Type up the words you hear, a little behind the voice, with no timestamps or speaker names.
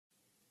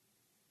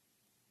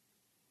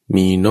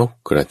มีนก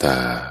กระตา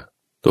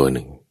ตัวห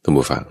นึ่งท่าน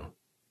ผู้ฟัง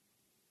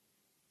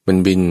มัน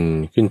บิน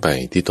ขึ้นไป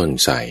ที่ต้น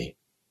ไทร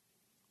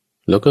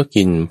แล้วก็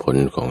กินผล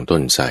ของต้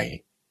นไทร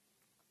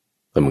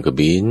แล้วมันก็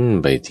บิน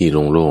ไปที่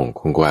โล่ง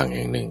ๆกว้างๆแ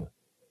ห่งหนึ่ง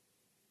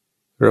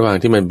ระหว่าง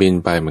ที่มันบิน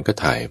ไปมันก็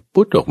ถ่าย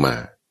ปุ๊ดออกมา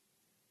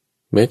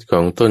เม็ดข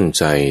องต้นไ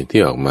ทร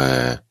ที่ออกมา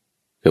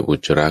กับอุจ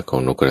จาระของ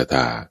นกกระต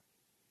า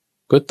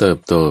ก็เติบ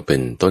โตเป็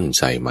นต้นไ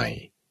ทรใหม่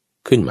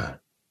ขึ้นมา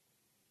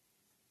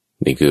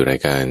นี่คือราย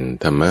การ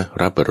ธรรม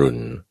รับอรุ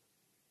ณ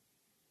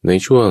ใน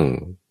ช่วง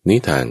นิ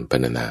ทานปร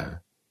รณนา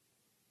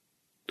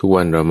ทุก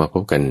วันเรามาพ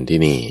บกันที่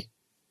นี่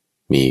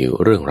มี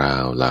เรื่องรา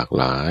วหลาก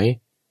หลาย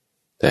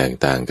แตก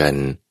ต่างกัน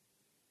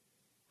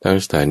ทั้ง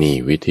สถานี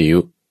วิทยุ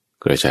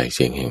กระจายเ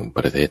สียงแห่งป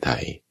ระเทศไท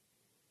ย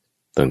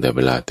ตั้งแต่เว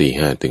ลา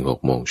 5:00 ถึง 6:00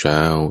 น.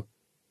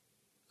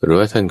หรือ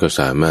ว่าท่านก็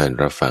สามารถ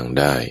รับฟัง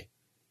ได้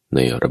ใน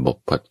ระบบ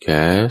พอดแค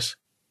สต์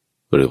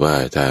หรือว่า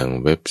ทาง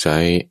เว็บไซ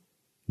ต์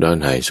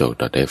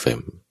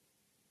donhaisok.fm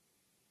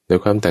โดย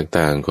ความแตก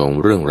ต่างของ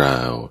เรื่องรา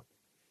ว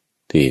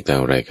ที่ทา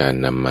งรายการ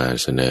นำมา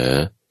เสนอ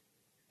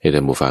ให้ท่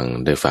านผู้ฟัง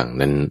ได้ฟัง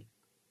นั้น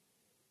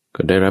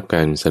ก็ได้รับก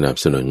ารสนับ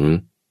สนุน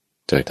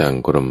จากทาง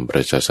กรมปร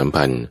ะชาสัม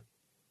พันธ์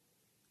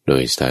โด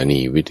ยสถานี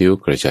วิทยุ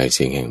กระจายเ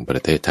สียงแห่งปร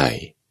ะเทศไทย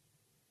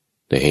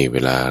ได้ให้เว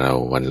ลาเรา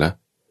วันละ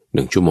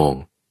1 ชั่วโมง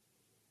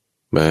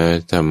มา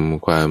ท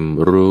ำความ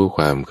รู้ค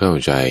วามเข้า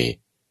ใจ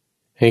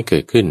ให้เกิ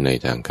ดขึ้นใน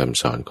ทางค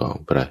ำสอนของ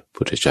พระ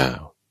พุทธเจ้า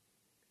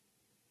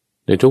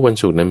ในทุกวัน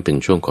ศุกร์นั้นเป็น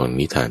ช่วงของ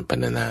นิทานปร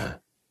รณนา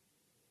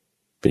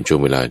เป็นช่วง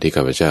เวลาที่ข้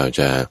าพเจ้า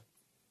จะ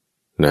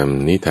น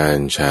ำนิทาน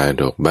ชา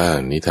ดกบ้าง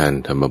นิทาน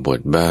ธรรมบท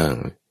บ้าง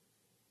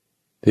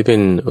ที่เป็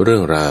นเรื่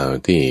องราว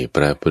ที่พ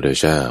ระพุทธ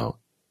เจ้า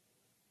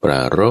ปร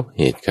ารภ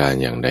เหตุการ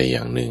ณ์อย่างใดอ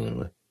ย่างหนึ่ง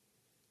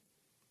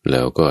แ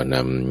ล้วก็น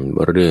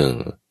ำเรื่อง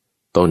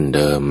ต้นเ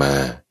ดิมมา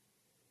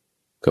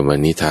คำว่า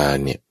นิทาน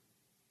เนี่ย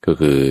ก็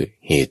คือ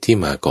เหตุที่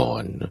มาก่อ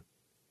น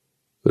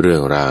เรื่อ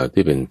งราว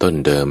ที่เป็นต้น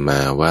เดิมม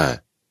าว่า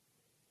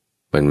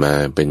มันมา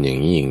เป็นอย่าง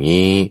นี้อย่าง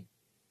นี้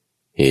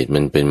เหตุมั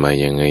นเป็นมา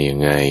ยังไงยั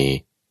งไง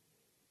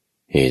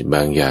เหตุบ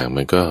างอย่าง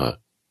มันก็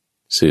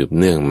สืบ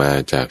เนื่องมา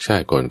จากชา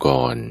ติก่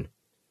อน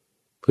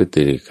ๆพฤ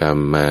ติกรรม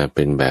มาเ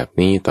ป็นแบบ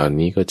นี้ตอน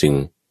นี้ก็จึง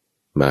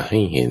มาให้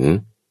เห็น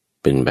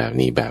เป็นแบบ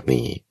นี้แบบ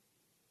นี้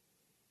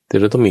แต่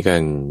เราต้องมีกา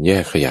รแย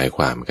กขยายค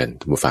วามกัน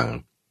ท่านผู้ฟัง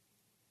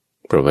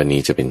เพราะวัน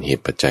นี้จะเป็นเห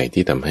ตุปัจจัย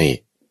ที่ทำให้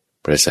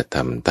พระสัทธร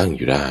รมตั้งอ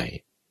ยู่ได้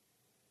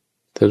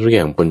ถ้าทุกอ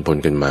ย่างปน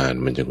กันมา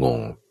มันจะงง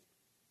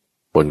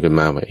ปนกัน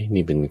มาว่า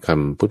นี่เป็นค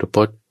ำพุทธพ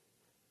จน์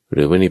ห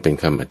รือว่านี่เป็น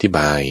คำอธิบ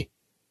าย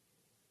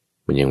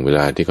มันอย่างเวล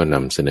าที่เขาน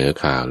ำเสนอ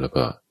ข่าวแล้ว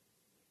ก็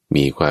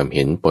มีความเ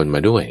ห็นปนม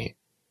าด้วย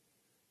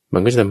มั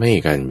นก็จะทำให้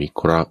การวิเ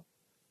คราะห์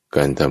ก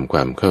ารทำคว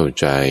ามเข้า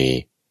ใจ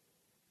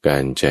กา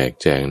รแจก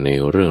แจงใน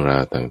เรื่องรา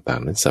วต่าง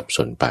ๆนั้นสับส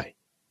นไป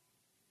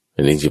อั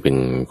นนี้จะเป็น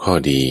ข้อ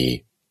ดี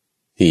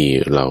ที่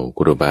เราค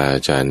รูบาอ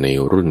าจารย์ใน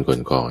รุ่น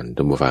ก่อนๆ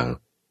ท่านผู้ฟัง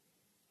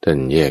ท่าน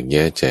แยกแย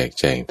ะแจก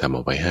แจงทำเอ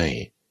าไว้ให้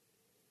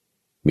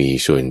มี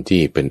ส่วน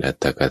ที่เป็นอัต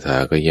ถกถา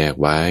ก็แยก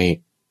ไว้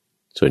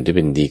ส่วนที่เ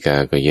ป็นฎีกา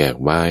ก็แยก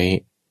ไว้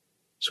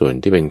ส่วน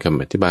ที่เป็นค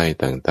ำอธิบาย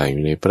ต่างๆอ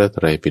ยู่ในพระไต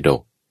รปิฎ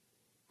ก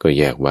ก็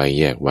แยกไ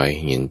ว้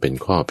เห็นเป็น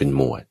ข้อเป็นห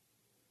มวด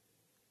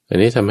อัน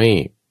นี้ทำให้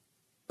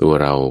ตัว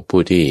เรา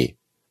ผู้ที่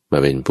มา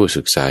เป็นผู้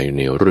ศึกษาอยู่ใ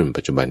นรุ่น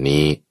ปัจจุบัน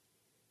นี้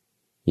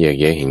แยก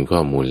แยะเห็นข้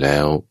อมูลแล้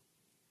ว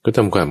ก็ท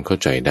ำความเข้า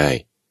ใจได้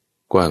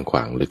กว้างขว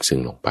างลึกซึ้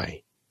งลงไป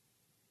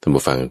ท่าน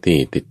ผู้ฟังที่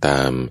ติดต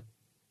าม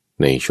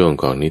ในช่วง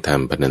ของนิทา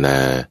นปรรณนา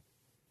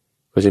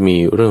ก็จะมี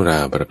เรื่องรา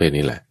วประเภท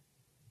นี้แหละ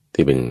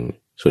ที่เป็น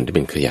ส่วนที่เ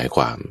ป็นขยายค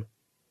วาม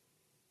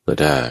แล้ว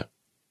ถ้า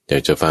อยา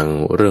กจะฟัง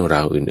เรื่องร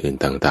าวอื่น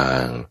ๆต่า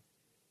ง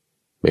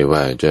ๆไม่ว่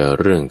าจะ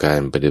เรื่องกา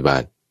รปฏิบั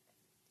ติ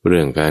เ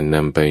รื่องการน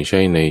ำไปใช้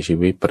ในชี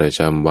วิตประ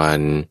จำวั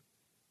น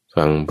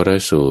ฟังพระ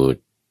สูตร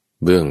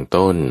เบื้อง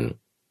ต้น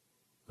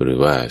หรือ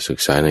ว่าศึก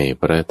ษาใน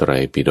พระไตร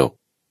ปิฎก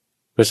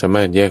ก็สาม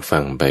ารถแยกฟั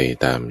งไป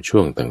ตามช่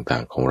วงต่า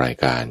งๆของราย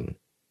การ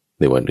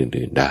ในวัน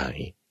อื่นๆได้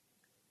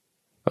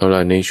เอาล่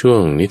ะในช่ว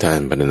งนิทาน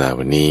ปรรณนา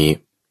วันนี้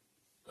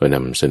ก็น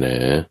ำเสน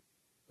อ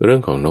เรื่อ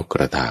งของนกก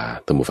ระทา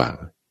ท่านผู้ฟัง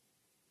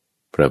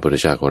พระพุทธ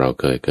เจ้าของเรา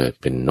เคยเกิด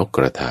เป็นนกก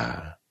ระทา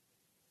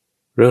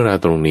เรื่องราว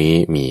ตรงนี้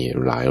มี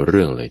หลายเ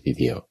รื่องเลยที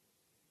เดียว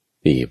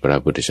ที่พระ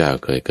พุทธเจ้า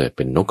เคยเกิดเ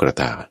ป็นนกกระ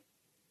ทา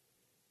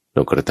น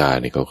กกระทา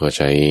เนี่ยเขาก็ใ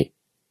ช้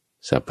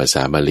ศัพท์ภาษ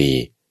าบาลี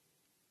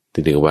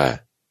ที่เรียกว่า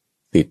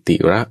ติติ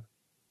ระ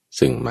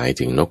ซึ่งหมาย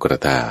ถึงนกกระ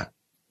ทา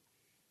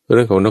เ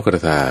รื่องของนกกร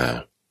ะทา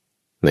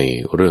ใน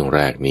เรื่องแร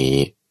กนี้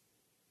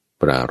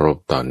ปรารภ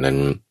ตอนนั้น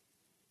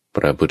พ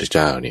ระพุทธเ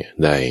จ้าเนี่ย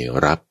ได้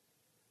รับ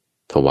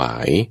ถวา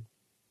ย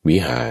วิ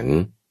หาร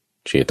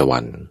เชตวั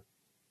น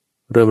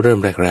เริ่ม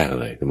แรกๆ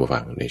เลยท่านผู้ฟั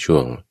งในช่ว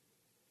ง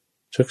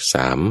สัก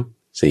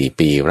 3-4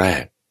 ปีแร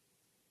ก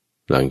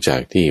หลังจา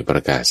กที่ปร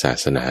ะกาศศา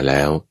สนาแ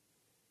ล้ว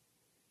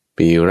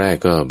ปีแรก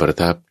ก็ประ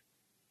ทับ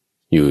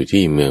อยู่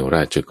ที่เมืองร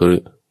าชคฤ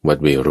ห์วัด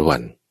เวรุวั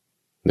น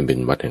นั่นเป็น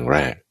วัดแห่งแร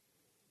ก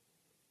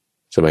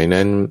สมัย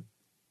นั้น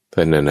ท่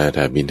านอนาถ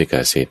บิณฑิก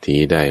เศรษฐี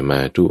ได้มา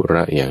ธุร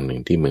ะอย่างหนึ่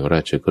งที่เมืองร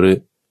าชคฤ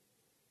ห์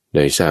ไ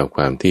ด้ทราบค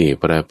วามที่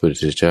พระพุท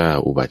ธเจ้า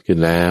อุบัติขึ้น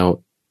แล้ว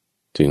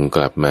จึงก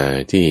ลับมา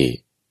ที่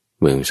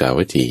เมืองสา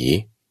วัตถี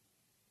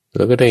แ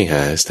ล้วก็ได้ห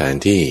าสถาน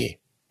ที่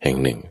แห่ง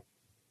หนึ่ง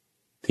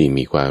ที่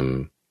มีความ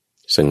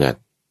สงัด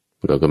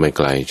แล้วก็ไม่ไ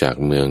กลจาก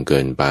เมืองเกิ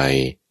นไป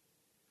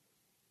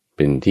เ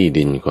ป็นที่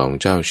ดินของ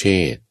เจ้าเช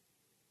ษฐ์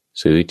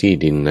ซื้อที่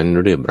ดินนั้น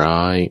เรียบร้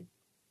อย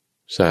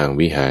สร้าง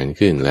วิหาร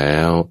ขึ้นแล้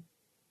ว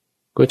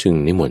ก็จึง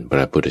นิมนต์พร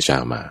ะพุทธเจ้า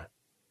มา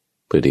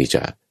เพื่อที่จ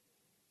ะ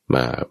ม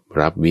า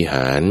รับวิห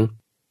าร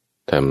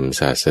ทำ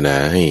ศาสนา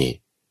ให้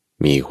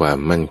มีความ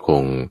มั่นค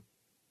ง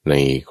ใน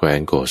แคว้น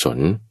โกศล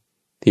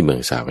ที่เมือ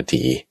งสาวัต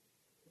ถี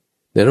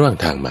ในระหว่าง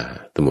ทางมา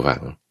ท่านผู้ฟั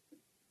ง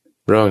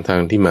ระหว่างทา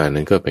งที่มา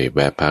นั้นก็ไปแว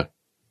ะพัก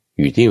อ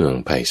ยู่ที่เมือง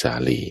ไผ่สา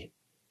ลี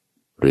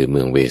หรือเมื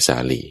องเวสา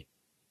ลี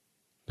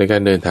ในกา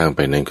รเดินทางไป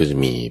นั้นก็จะ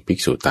มีภิก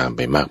ษุตามไป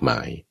มากมา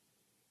ย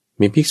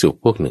มีภิกษุ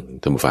พวกหนึ่ง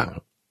ท่านผู้ฟัง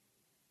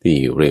ที่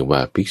เรียกว่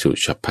าภิกษุ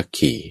ฉัพพ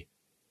คี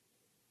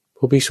พ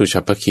วกภิกษุ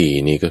ฉัพพคี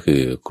นี่ก็คื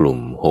อกลุ่ม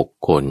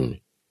6คน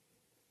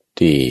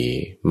ที่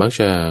มัก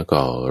จะ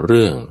ก่อเ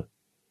รื่อง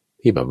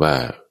ที่แบบว่า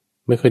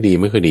ไม่ค่อยดี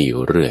อ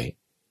ยู่เรื่อย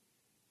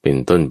เป็น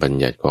ต้นบัญ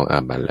ญัติของอา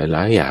บัติหล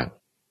ายๆอย่าง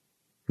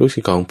ลูกศิ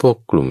ษย์ของพวก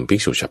กลุ่มภิ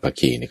กษุฉัพพ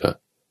คีนี่ก็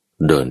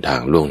เดินทาง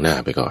ล่วงหน้า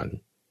ไปก่อน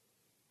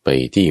ไป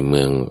ที่เ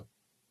มือง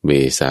เว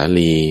สา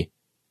ลี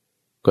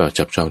ก็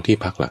จับจองที่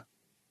พักละ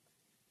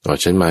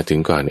ฉันมาถึง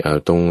ก่อนเอา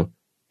ตรง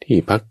ที่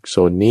พักโซ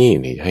นนี้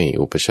นี่ให้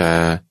อุปชา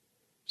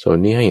โซน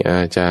นี้ให้อ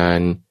าจาร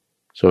ย์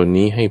โซน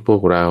นี้ให้พว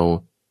กเรา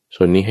โซ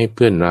นนี้ให้เ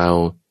พื่อนเรา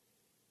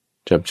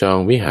จับจอง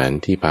วิหาร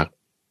ที่พัก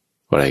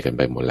อะไรกันไ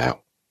ปหมดแล้ว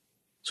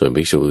ส่วน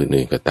ภิกษุ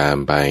อื่นๆก็ตาม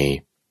ไป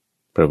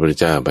พระพุทธ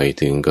เจ้าไป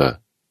ถึงก็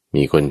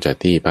มีคนจัด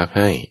ที่พักใ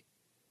ห้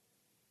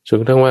จน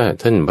กระทั่งว่า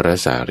ท่านพระ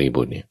สารี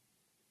บุตรเนี่ย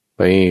ไ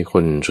ปค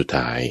นสุด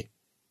ท้าย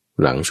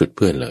หลังสุดเ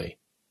พื่อนเลย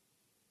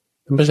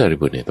ท่านพระสารี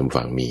บุตรเนี่ยท่าน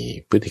ฟังมี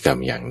พฤติกรรม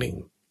อย่างหนึ่ง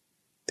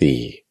ที่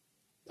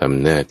ท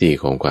ำหน้าที่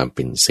ของความเ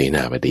ป็นเสน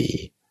าบดี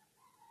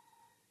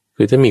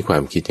คือถ้ามีควา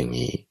มคิดอย่าง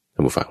นี้ท่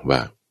านผู้ฟังว่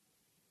า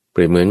เป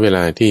รียบเหมือนเวล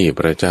าที่พ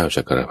ระเจ้า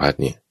จักรพรรดิ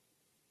เนี่ย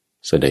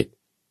เสด็จ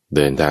เ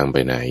ดินทางไป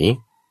ไหน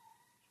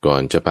ก่อ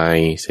นจะไป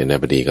เสนา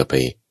บดีก็ไป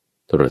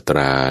ตรวจตร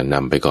าน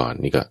ำไปก่อน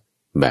นี่ก็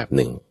แบบห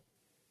นึ่ง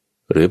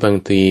หรือบาง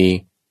ที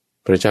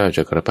พระเจ้า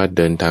จักรพรรดิ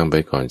เดินทางไป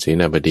ก่อนเส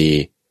นาบดี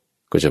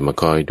ก็จะมา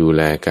คอยดูแ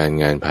ลการ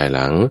งานภายห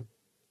ลัง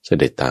เส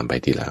ด็จตามไป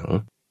ทีหลัง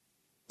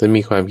ถ้า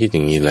มีความคิดอย่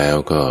างนี้แล้ว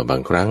ก็บา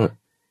งครั้ง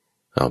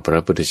เอาพระ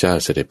พุทธเจ้า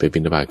เสด็จไปบิ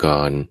ณฑบาตก่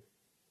อน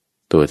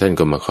ตัวท่าน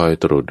ก็มาคอย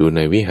ตรวจดูใ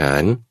นวิหา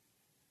ร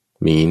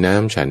มีน้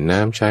ำฉันน้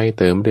ำใช้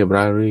เติมเรียบ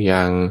ร้อยหรือ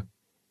ยัง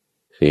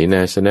เสน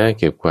าสนะ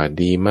เก็บกวาด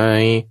ดีไหม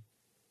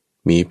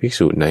มีภิก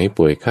ษุไหน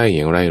ป่วยไข้อ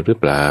ย่างไรหรือ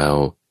เปล่า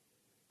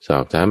สอ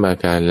บถามอา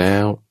การแล้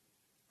ว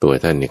ตัว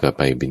ท่านนี่ก็ไ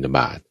ปบิณฑบ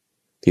าต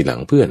ที่หลั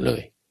งเพื่อนเล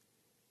ย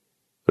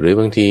หรือ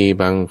บางที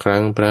บางครั้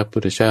งพระพุ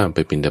ทธเจ้าไป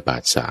บิณฑบา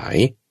ตสาย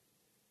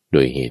โด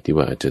ยเหตุที่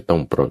ว่าจะต้อ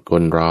งโปรดค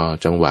นรอ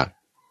จังหวะ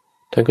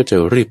ท่านก็จะ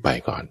รีบไป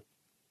ก่อน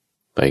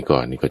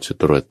นี่ก็จะ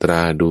ตรวจตร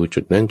าดูจุ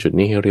ดนั้นจุด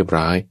นี้ให้เรียบ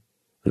ร้อย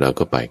แล้ว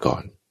ก็ไปก่อ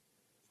น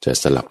จะ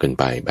สลับกัน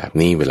ไปแบบ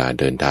นี้เวลา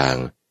เดินทาง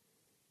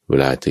เว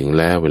ลาถึง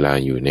แล้วเวลา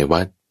อยู่ใน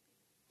วัด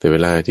แต่เว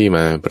ลาที่ม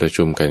าประ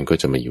ชุมกันก็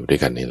จะมาอยู่ด้ว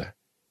ยกันนี่แหละ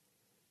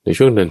ใน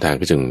ช่วงเดินทาง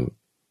ก็จึง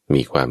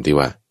มีความที่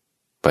ว่า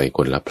ไปค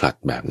นละพลัด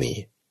แบบนี้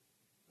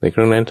ในค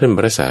รั้งนั้นท่านพ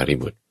ระสารี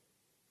บุตร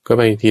ก็ไ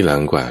ปที่หลั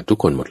งกว่าทุก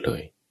คนหมดเล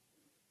ย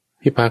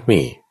ที่พัก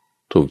นี่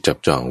ถูกจับ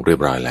จองเรียบ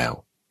ร้อยแล้ว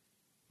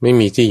ไม่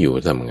มีที่อยู่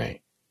ทำไง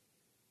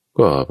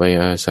ก็ไป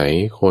อาศัย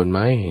โคนไ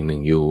ม้แห่งหนึ่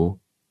งอยู่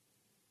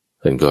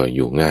ท่านก็อ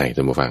ยู่ง่ายท่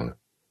านผู้ฟัง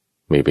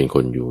ไม่เป็นค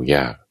นอยู่ย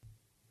าก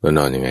แล้วน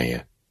อนยังไง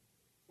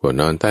ก็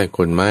นอนใต้โค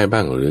นไม้บ้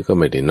างหรือก็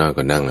ไม่ได้นอน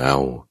ก็นั่งเอา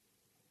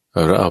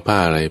แล้วเอาผ้า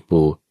อะไร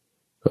ปู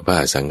ก็ผ้า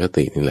สังฆ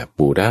ตินี่แหละ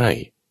ปูได้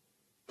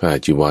ผ้า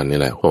จีวรนี่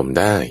แหละห่ม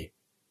ได้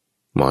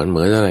หมอนเห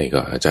มือนอะไร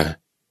ก็อาจจะ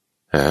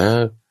หา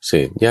เศ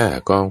ษหญ้า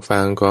กองฟา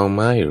งกองไ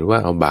ม้หรือว่า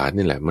เอาบาตร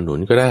นี่แหละมาหนุน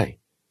ก็ได้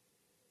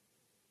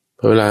พ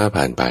อเวลา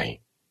ผ่านไป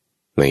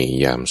ใน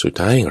ยามสุด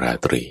ท้ายของรา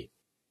ตรี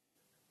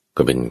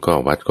ก็เป็นข้อ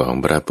วัดของ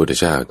พระพุทธ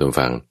เจ้าท่าน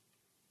ฟัง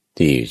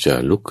ที่จะ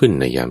ลุกขึ้น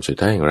ในยามสุด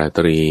ท้ายของราต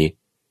รี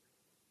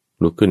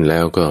ลุกขึ้นแล้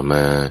วก็ม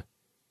า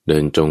เดิ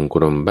นจงก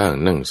รมบ้าง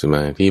นั่งสม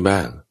าธิบ้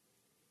าง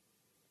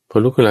พอ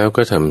ลุกขึ้นแล้ว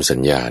ก็ทำสัญ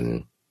ญาณ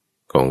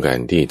ของการ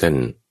ที่ท่าน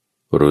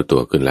รู้ตั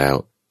วขึ้นแล้ว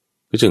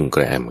ก็จึงก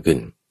ระแอมขึ้น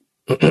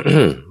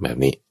แบบ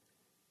นี้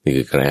นี่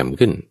คือกระแอม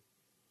ขึ้น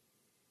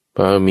พ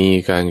อมี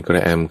การกร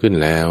ะแอมขึ้น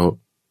แล้ว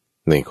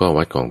ในข้อ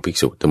วัดของภิก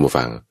ษุท่านผู้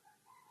ฟัง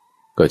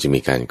ก็จะมี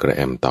การกระแ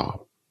อมตอบ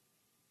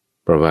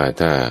เพราะว่า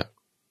ถ้า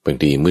บาง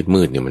ที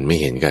มืดเนี่ยมันไม่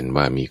เห็นกัน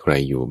ว่ามีใคร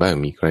อยู่บ้าง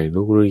มีใคร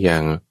ลุกหรือยั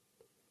ง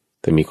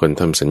แต่มีคน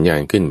ทำสัญญา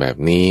ณขึ้นแบบ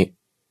นี้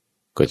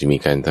ก็จะมี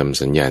การท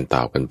ำสัญญาณต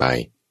อบกันไป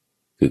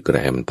คือกร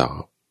ะแอมตอบ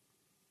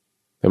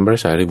เป็นพระ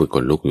สารีบุตรค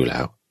นลุกอยู่แล้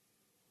ว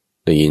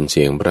ได้ยินเ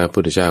สียงพระพุ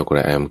ทธเจ้ากร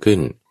ะแอมขึ้น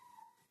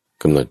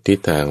กำหนดทิศ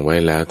ทางไว้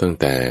แล้วตั้ง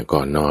แต่ก่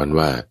อนนอน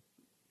ว่า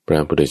พระ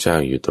พุทธเจ้า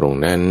อยู่ตรง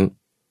นั้น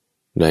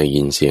ได้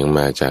ยินเสียงม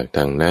าจากท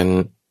างนั้น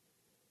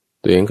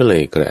ตัวเองก็เล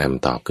ยกระแอม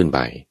ตอบขึ้นไป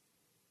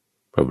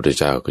พระพุทธ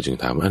เจ้าก็จึง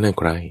ถามว่านั่น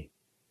ใคร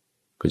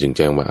ก็จึงแ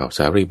จ้งว่าเอาส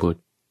ารีบุตร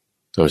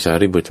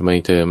ทำไม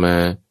เธอมา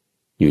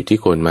อยู่ที่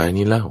โคนไม้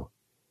นี้เล่า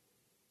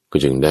ก็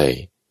จึงได้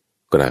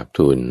กราบ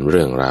ทูลเ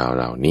รื่องราวเ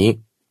หล่านี้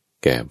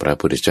แก่พระ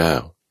พุทธเจ้า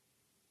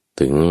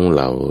ถึงเห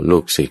ล่าลู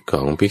กศิษย์ข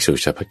องภิกษุ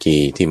ฉัพพคี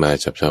ที่มา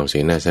จับจองเส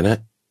นาสนะ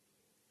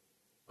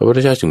พระพุทธ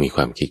เจ้าจึงมีค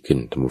วามคิดขึ้น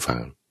ท่านผู้ฟั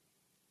ง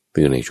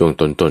คือในช่วง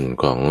ต้น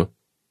ๆของ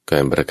กา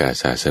รประกาศ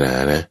ศาสนา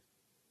นะ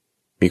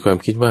มีความ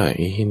คิดว่า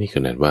นี่ข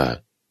นาดว่า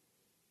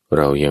เ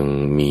รายัง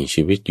มี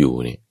ชีวิตอยู่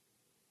เนี่ย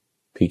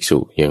ภิกษุ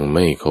ยังไ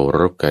ม่เคาร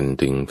พกัน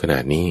ถึงขนา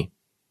ดนี้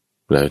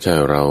แล้วถ้า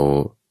เรา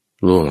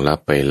ล่วงลับ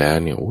ไปแล้ว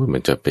เนี่ยมั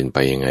นจะเป็นไป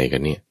ยังไงกั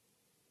นเนี่ย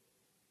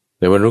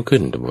ในวันรุ่งขึ้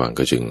นท่านผู้ฟัง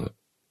ก็จึง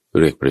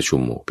เรียกประชุม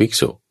หมู่ภิก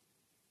ษุ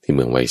ที่เ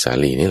มืองไวสา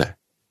ลีนี่แหละ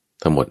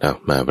ทั้งหมด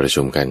มาประ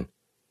ชุมกัน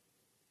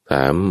ถ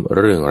ามเ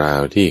รื่องรา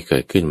วที่เกิ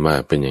ดขึ้นว่า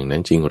เป็นอย่างนั้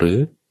นจริงหรือ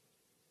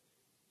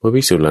พระ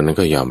ภิกษุเหล่านั้น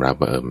ก็ยอมรับ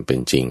ว่ามันเป็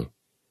นจริง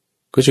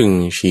ก็จึง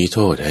ชี้โท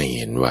ษให้เ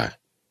ห็นว่า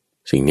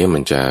สิ่งนี้มั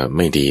นจะไ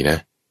ม่ดีนะ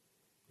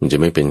มันจะ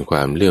ไม่เป็นคว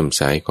ามเลื่อมใ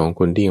สของ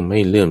คนที่ยังไม่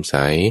เลื่อมใส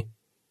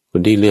ค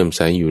นที่เลื่อมใ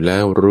สอยู่แล้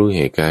วรู้เ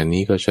หตุการณ์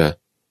นี้ก็จะ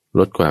ล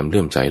ดความเ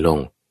ลื่อมใสลง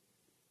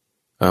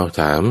เอา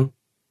ถาม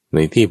ใน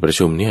ที่ประ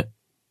ชุมเนี่ย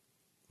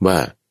ว่า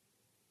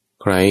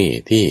ใคร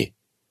ที่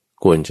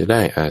ควรจะไ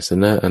ด้อาส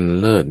นะอัน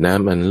เลิศน้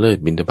ำอันเลิศ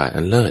บิณฑบาต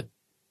อันเลิศ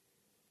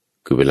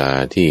คือเวลา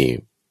ที่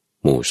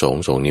หมู่สง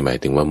ฆ์นี่หมาย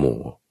ถึงว่าหมู่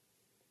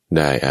ไ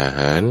ด้อาห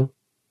าร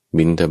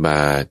บิณฑบ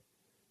าต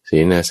เส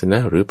นาสนะ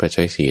หรือปัจ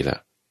จัยสี่ล่ะ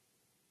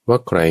ว่า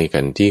ใครกั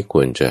นที่ค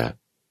วรจะ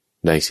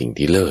ได้สิ่ง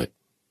ที่เลิศ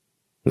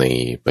ใน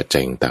ปัจจั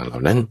ยต่างๆเหล่า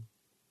นั้น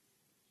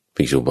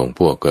ภิกษุบางพ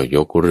วกก็ย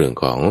กเรื่อง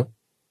ของ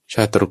ช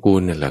าติตระกูล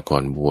นี่แหละก่อ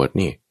นบวช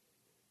นี่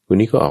คน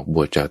นี้ก็ออกบ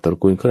วชจากตระ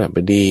กูลขหบ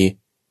ดี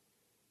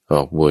อ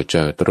อกบวชจ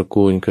ากตระ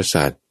กูลก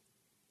ษัตริย์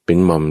เป็น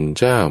หม่อม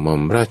เจ้าหม่อ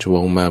มราชว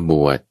งศ์มาบ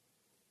วช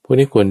พวก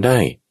นี้ควรได้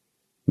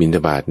บิณฑ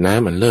บาตน้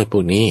ำอันเลิศพ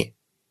วกนี้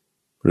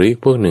หรืออีก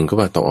พวกหนึ่งก็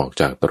ว่าต้องออก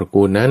จากตระ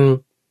กูลนั้น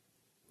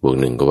พวก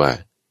หนึ่งก็ว่า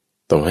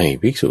ต้องให้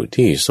ภิกษุ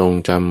ที่ทรง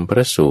จำพร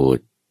ะสูต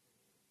ร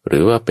หรื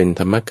อว่าเป็นธ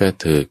รรมก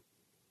ถึก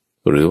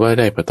หรือว่า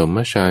ได้ปฐม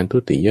ฌานทุ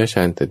ติยฌ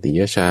านตติ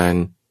ยฌาน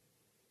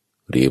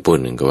หรือพวก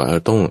หนึ่งก็ว่า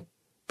ต้อง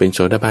เป็นโส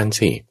ดาบัน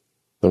สิ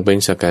ต้องเป็น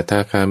สกทา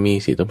คามี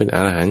สิต้องเป็นอ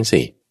รหันต์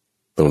สิ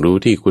ต้องรู้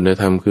ที่คุณ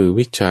ธรรมคือ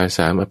วิชชา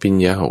3อภิญ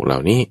ญา6เหล่า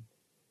นี้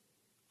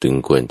จึง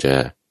ควรจะ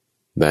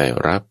ได้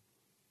รับ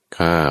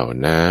ข้าว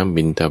น้ำ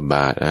บิณฑบ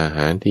าตอาห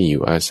ารที่อ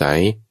ยู่อาศัย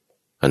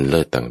อันเ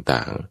ลิศต่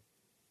าง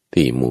ๆ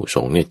ที่หมู่ส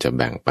งฆ์เนี่ยจะแ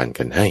บ่งปัน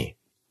กันให้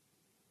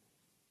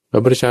พร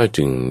ะพุทธเจ้า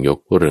จึงยก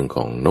เรื่องข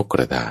องนกก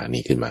ระทา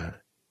นี้ขึ้นมา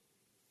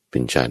เป็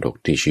นชาดก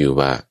ที่ชื่อ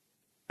ว่า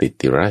ติ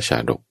ติราชา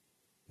ดก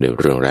ใน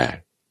เรื่องแรก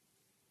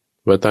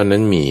ว่าตอนนั้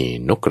นมี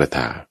นกกระท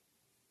า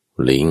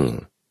ลิง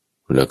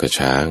แล้วก็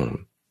ช้าง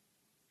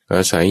อ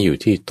าศัยอยู่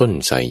ที่ต้น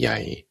ไทรใหญ่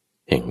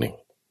แห่งหนึ่ง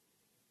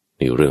ใ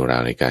นเรื่องรา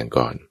วในการ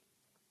ก่อน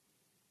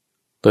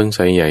ต้นไท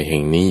รใหญ่แห่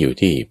งนี้อยู่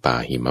ที่ป่า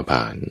หิมพ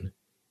านต์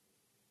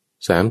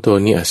3ตัว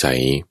นี้อาศัย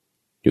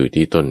อยู่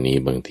ที่ต้นนี้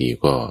บางที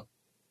ก็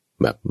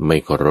แบบไม่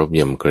เคารพ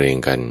ยำเกรง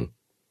กัน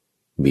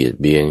เบียด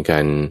เบียนกั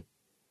น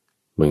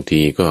บาง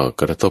ทีก็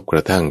กระทบกร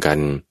ะทั่งกัน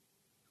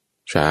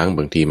ช้างบ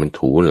างทีมัน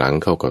ถูหลัง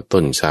เข้ากับ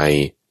ต้นไทร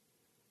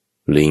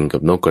ลิงกั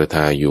บนกกระท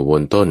าอยู่บ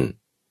นต้น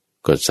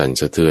ก็สั่น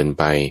สะเทือน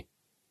ไป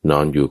นอ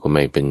นอยู่ก็ไ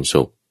ม่เป็น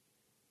สุข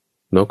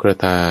นกกระ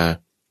ทา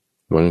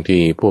บางที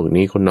พวก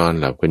นี้เขานอน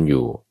หลับกันอ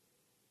ยู่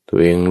ตัว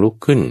เองลุก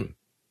ขึ้น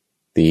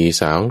ตี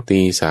2ตี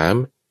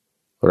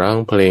3ร้อง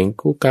เพลง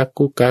กุ๊กกัก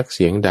กุ๊กกักเ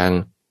สียงดัง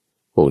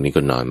พวกนี้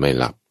ก็นอนไม่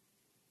หลับ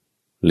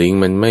ลิง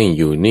มันไม่อ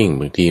ยู่นิ่ง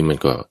บางทีมัน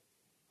ก็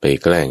ไป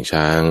แกล้ง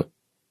ช้าง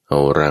เอา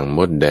รังม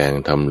ดแดง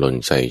ทำหล่น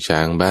ใส่ช้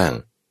างบ้าง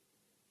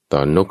ต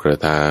อนนกกระ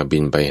ทาบิ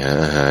นไปหา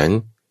อาหาร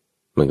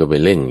มันก็ไป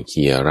เล่นเ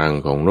ขี่ยรัง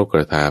ของนกก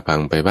ระทาพั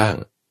งไปบ้าง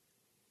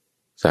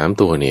3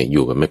ตัวเนี่ยอ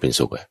ยู่กันไม่เป็น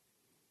สุข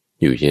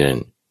อยู่ที่นั่น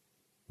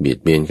เบียด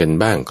เบียนกัน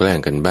บ้างแกล้ง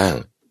กันบ้าง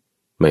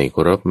ไม่เค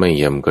ารพไม่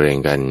ยำเกรง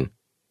กัน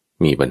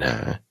มีปัญหา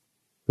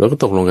แล้วก็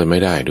ตกลงกันไม่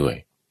ได้ด้วย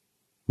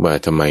ว่า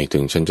ทำไมถึ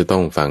งฉันจะต้อ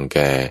งฟังแก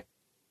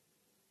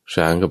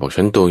ช้างก็บอก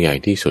ฉันตัวใหญ่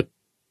ที่สุด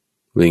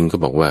ลิงก็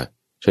บอกว่า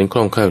ฉันค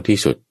ล่องแคล่วที่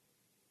สุด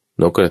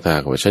นกกระทา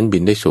ก็ว่าฉันบิ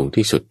นได้สูง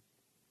ที่สุด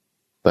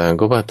ต่าง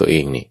ก็ว่าตัวเอ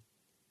งนี่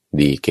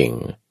ดีเก่ง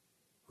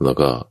แล้ว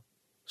ก็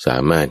สา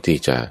มารถที่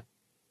จะ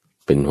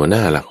เป็นหัวหน้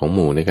าหลักของห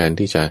มู่ในการ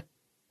ที่จะ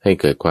ให้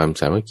เกิดความ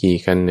สามัคคี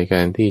กันในก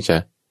ารที่จะ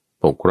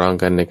ปกครอง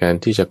กันในการ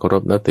ที่จะเคาร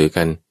พนับถือ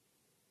กัน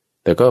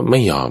แต่ก็ไม่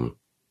ยอ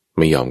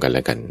มกันแ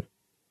ล้วกัน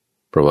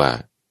เพราะว่า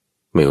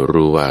ไม่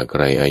รู้ว่าใค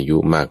รอายุ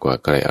มากกว่า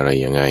ใครอะไร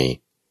ยังไง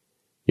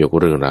ยก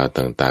เรื่องราว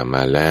ต่างๆม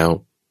าแล้ว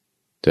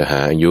จะหา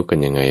อายุกัน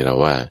ยังไงเรา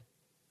ว่า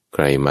ใค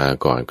รมา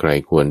ก่อนใคร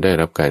ควรได้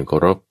รับการเคา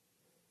รพ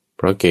เ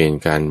พราะเกณ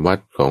ฑ์การวัด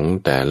ของ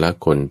แต่ละ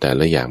คนแต่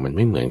ละอย่างมันไ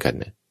ม่เหมือนกัน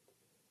นะ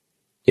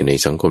อย่างใน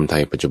สังคมไท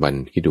ยปัจจุบัน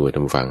ที่ดูท่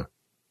านฟัง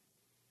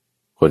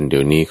คนเดี๋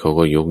ยวนี้เขา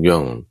ก็ยกย่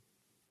อง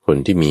คน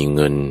ที่มีเ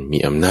งินมี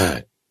อำนาจ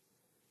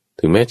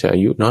ถึงแม้จะอา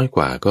ยุน้อยก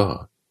ว่าก็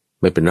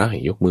ไม่เป็นไร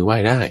ยกมือไหว้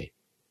ได้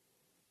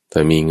แต่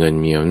มีเงิน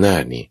มีอำนา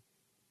จนี่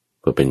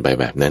ก็เป็นไป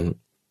แบบนั้น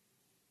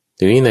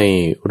ทีนี้ใน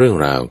เรื่อง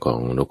ราวของ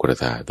นกกระ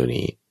ทาตัว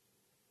นี้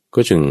ก็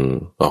จึง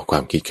ออกควา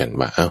มคิดกัน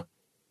ว่า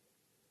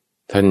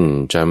ท่าน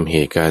จำเห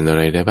ตุการณ์อะไ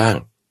รได้บ้าง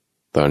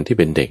ตอนที่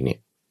เป็นเด็กเนี่ย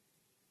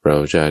เรา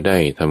จะได้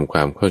ทำคว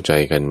ามเข้าใจ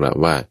กัน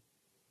ว่า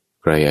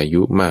ใครอา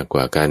ยุมากก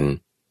ว่ากัน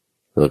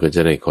เราก็จ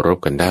ะได้เคารพ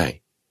กันได้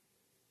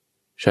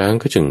ช้าง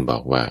ก็จึงบอ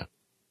กว่า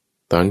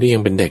ตอนที่ยั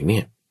งเป็นเด็กเนี่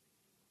ย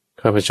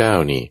ข้าพเจ้า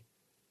นี่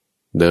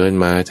เดิน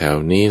มาแถว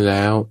นี้แ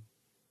ล้ว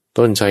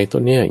ต้นไทรต้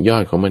นเนี้ยยอ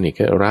ดของมันนี่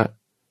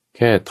แ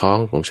ค่ท้อง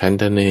ของฉัน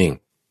เท่านั้นเอง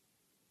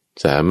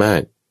สามาร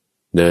ถ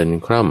เดิน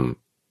คร่อม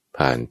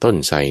ผ่านต้น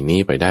ไทรนี้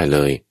ไปได้เล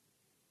ย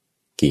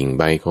กิ่งใ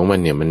บของมัน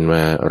เนี่ยมันม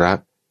าระ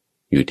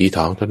อยู่ที่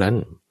ท้องเท่านั้น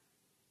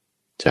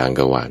ช้าง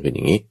ก็ว่าขึ้นอ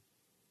ย่างนี้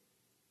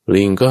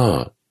ลิงก็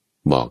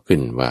บอกขึ้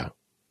นว่า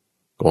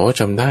อ๋อ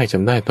จำไ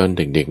ด้ตอนเ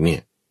ด็กๆเนี่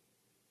ย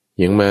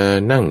ยังมา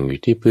นั่งอยู่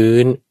ที่พื้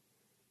น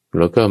แ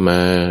ล้วก็มา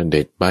เ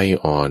ด็ดใบ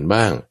อ่อน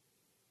บ้าง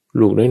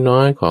ลูกน้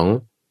อยๆของ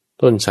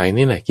ต้นไทร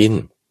นี่แหละกิน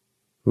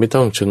ไม่ต้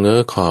องชะเง้อ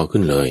คอ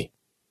ขึ้นเลย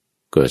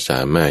ก็ส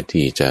ามารถ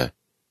ที่จะ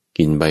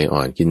กินใบอ่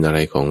อนกินอะไร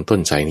ของต้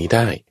นไทรนี้ไ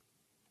ด้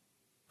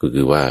ก็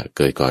คือว่าเ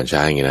กิดก่อนช้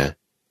างไงนะ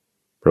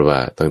เพราะว่า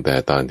ตั้งแต่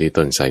ตอนที่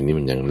ต้นไทรนี่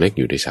มันยังเล็ก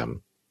อยู่ด้วยซ้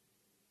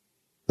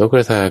ำนกก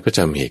ระทาก็จ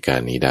ำเหตุการ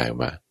ณ์นี้ได้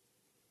ว่า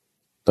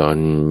ตอน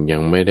ยั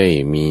งไม่ได้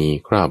มี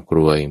ครอบค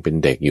รัวยังเป็น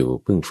เด็กอยู่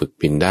เพิ่งฝึก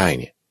บินได้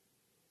เนี่ย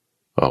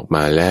ออกม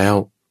าแล้ว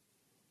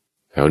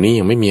แถวนี้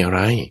ยังไม่มีอะไ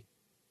ร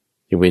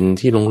ยังเป็น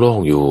ที่โล่ง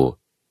ๆอยู่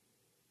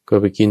ก็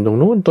ไปกินตรง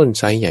นู้นต้น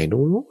ไทรใหญ่ตร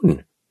งนู้น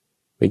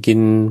ไปกิน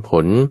ผ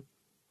ล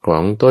ขอ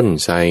งต้น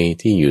ไทร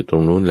ที่อยู่ตร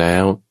งนู้นแล้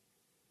ว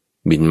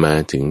บินมา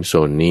ถึงโซ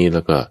นนี้แ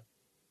ล้วก็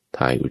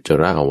ถ่ายอุจจา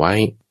ระเอาไว้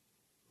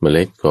เม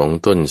ล็ดของ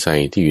ต้นไทร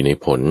ที่อยู่ใน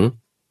ผล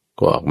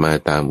ก็ออกมา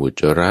ตามอุจ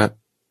จาระ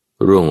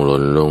ร่วงหล่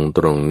นลงต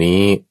รง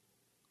นี้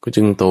ก็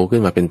จึงโตขึ้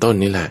นมาเป็นต้น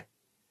นี่แหละ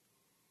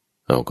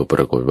เอาก็ปร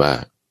ากฏว่า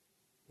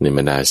ในบ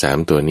รรดา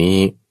3ตัวนี้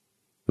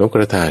นกก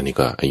ระทานี่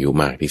ก็อายุ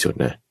มากที่สุด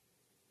นะ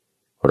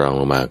รอง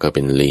ลงมาก็เ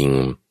ป็นลิง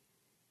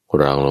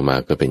รองลงมา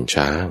ก็เป็น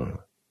ช้าง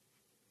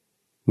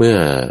เมื่อ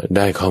ไ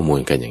ด้ข้อมูล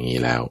กันอย่างนี้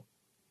แล้ว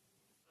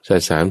สั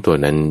ตว์3ตัว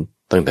นั้น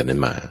ตั้งแต่นั้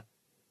นมา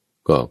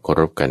ก็เคา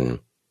รพกัน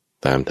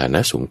ตามฐานะ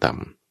สูงต่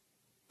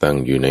ำตั้ง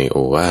อยู่ในโอ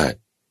วาท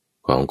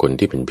ของคน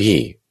ที่เป็นพี่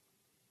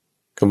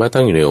คำว่า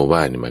ตั้งอยู่ในโอว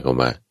าทหมายความ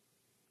ว่า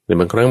ใน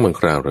บางครั้งบาง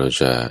คราวเรา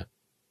จะ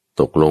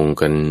ตกลง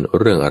กัน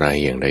เรื่องอะไร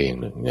อย่างใดอย่าง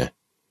หนึ่งนะ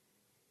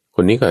ค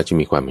นนี้ก็อาจจะ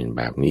มีความเห็น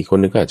แบบนี้คน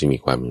นึงก็อาจจะมี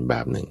ความเห็นแบ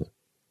บหนึ่ง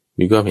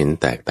มีความเห็น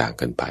แตกต่าง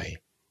กันไป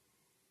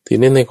ที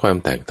นี้ในความ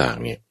แตกต่าง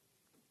เนี่ย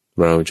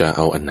เราจะเ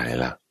อาอันไหน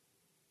ล่ะ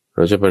เร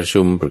าจะประ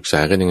ชุมปรึกษา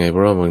กันยังไงเพร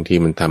าะว่าบางที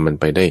มัน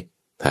ไปได้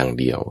ทาง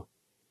เดียว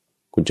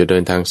คุณจะเดิ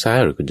นทางซ้าย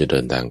หรือคุณจะเดิ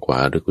นทางขวา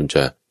หรือคุณจ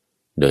ะ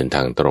เดินท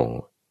างตรง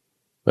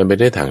มันไป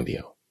ได้ทางเดี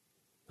ยว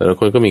แต่ละ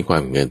คนก็มีควา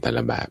มเงินแต่ล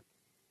ะแบบ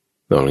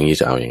ลองอย่างนี้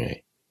จะเอาอยัางไง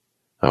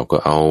ก็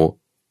เอา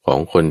ของ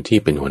คนที่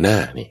เป็นหัวหน้า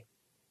นี่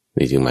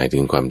จึงหมายถึ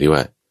งความที่ว่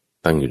า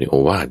ตั้งอยู่ในโอ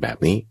วาทแบบ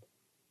นี้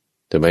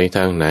จะไปท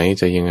างไหน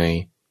จะยังไง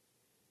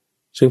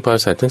ซึ่งพอ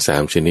สัตว์ทั้ง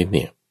3ชนิดเ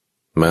นี่ย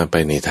มาไป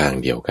ในทาง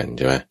เดียวกันใ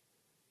ช่ไหม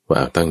ว่า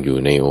ตั้งอยู่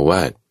ในโอว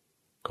าท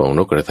ของน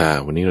กกระทา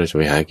วันนี้เราจะไ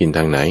ปหากินท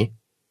างไหน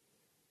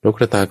นกก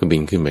ระทาก็บิ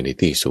นขึ้นไปใน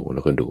ที่สูงแ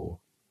ล้วก็ดู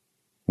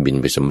บิน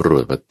ไปสำรว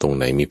จว่าตรงไ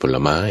หนมีผล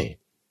ไม้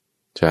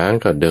ช้าง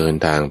ก็เดิน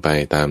ทางไป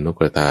ตามนก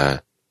กระทา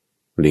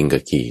ลิงก็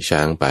ขี่ช้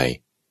างไป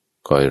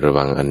คอยระ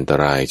วังอันต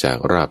รายจาก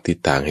รอบทิศ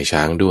ทางให้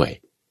ช้างด้วย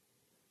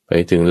ไป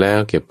ถึงแล้ว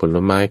เก็บผล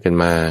ไม้กัน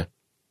มา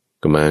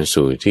ก็มา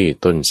สู่ที่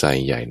ต้นไทร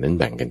ใหญ่นั้น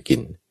แบ่งกันกิ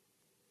น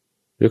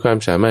ด้วยความ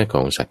สามารถข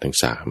องสัตว์ทั้ง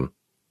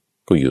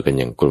3ก็อยู่กัน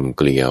อย่างกลมเ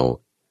กลียว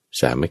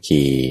สามัค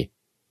คี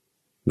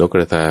นกก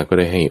ระทาก็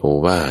ได้ให้โอ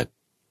วาท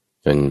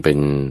อันเป็น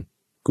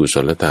กุศ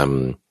ลธรรม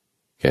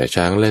แก่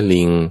ช้างและ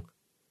ลิง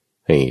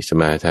ให้ส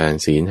มาทาน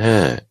ศีล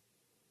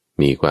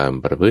5มีความ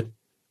ประพฤติ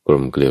กล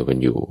มเกลียวกัน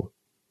อยู่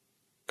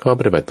ข้อป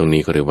ฏิบัติตรง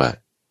นี้ก็เรียกว่า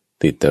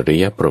ติตริ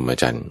ยพรหม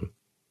จรรย์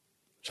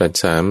สัตว์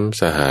3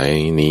สหาย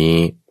นี้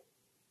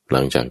ห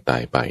ลังจากตา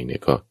ยไปเนี่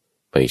ยก็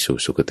ไปสู่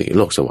สุคติโ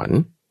ลกสวรร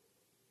ค์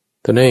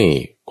ท่านให้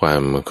ควา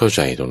มเข้าใ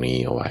จตรงนี้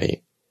เอาไว้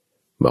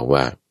บอก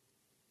ว่า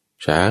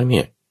ช้างเ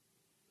นี่ย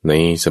ใน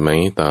สมัย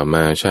ต่อม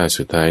าชาติ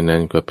สุดท้ายนั้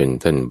นก็เป็น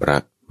ท่านพระ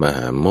มห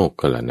าโมค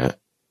คัลลานะ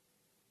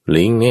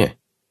ลิงเนี่ย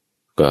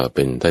ก็เ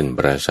ป็นท่านพ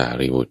ระสา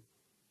รีบุตร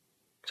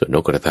ส่วนน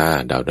กกระทา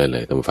เดาได้เล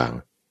ยท่านฟัง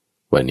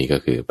วันนี้ก็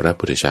คือพระ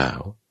พุทธเจ้า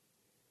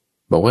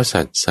บอกว่า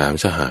สัตว์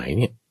3สหาย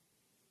เนี่ย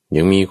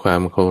ยังมีควา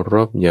มเคาร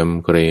พย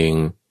ำเกรง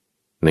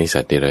ในสั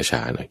ตว์เดรัจฉ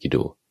านคิด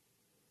ดู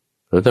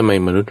แล้วทำไม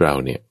มนุษย์เรา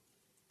เนี่ย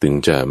ถึง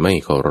จะไม่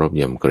เคารพ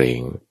ยำเกร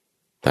ง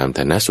ตามฐ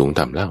านะสูง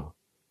ต่ำเล่า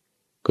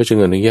ก็จึง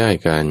อนุญาต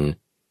การ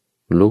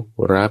ลุก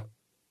รับ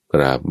ก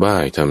ราบไหว้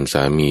ทำส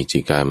ามีจิ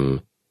กรรม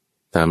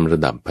ตามระ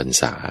ดับพรร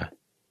ษา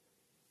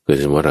คือ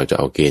สมมติว่าเราจะเ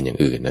อาเกณฑ์อย่าง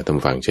อื่นนะท่า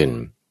นฟังเช่น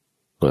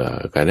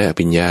การได้อ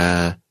ภิญญา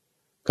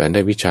การไ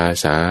ด้วิชา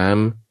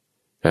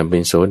3การเป็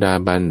นโสดา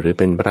บันหรือ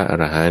เป็นพระอ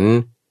รหันต์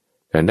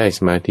การได้ส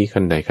มาธิ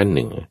ขั้นใดขั้นห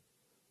นึ่ง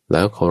แ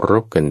ล้วเคาร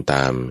พกันต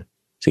าม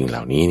สิ่งเหล่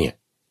านี้เนี่ย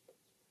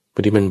พ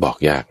อดีมันบอก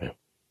ยากนะ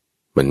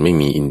มันไม่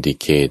มีอินดิ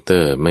เคเตอ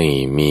ร์ไม่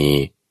มี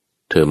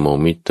เทอร์โม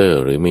มิเตอร์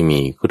หรือไม่มี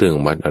เครื่อง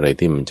วัดอะไร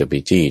ที่มันจะไป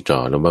จี้จ่อ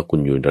แล้วว่าคุณ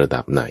อยู่ระ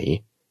ดับไหน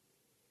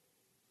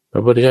พร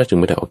ะพุทธเจ้าจึง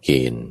ไม่ได้เอาเก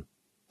ณฑ์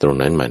ตรง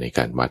นั้นมาในก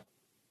ารวัด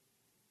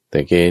แต่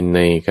เกณฑ์ใ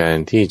นการ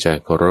ที่จะ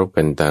เคารพ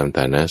กันตามฐ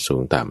านะสู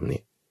งต่ำ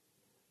นี่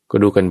ก็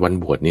ดูกันวัน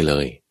บวชนี่เล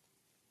ย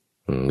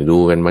ดู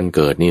กันวันเ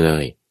กิดนี่เล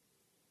ย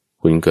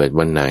คุณเกิด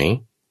วันไหน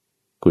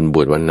คุณบ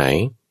วชวันไหน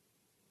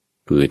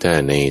คือถ้า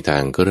ในทา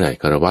งคฤหัส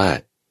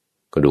ถ์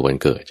ก็ดูวัน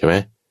เกิดใช่ไหม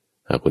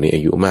คนนี้อ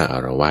ายุมาก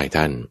เราไหว้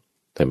ท่าน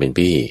เป็น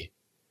พี่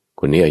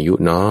คนนี้อายุ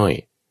น้อย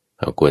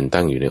ควร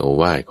ตั้งอยู่ในโอ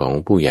วาทของ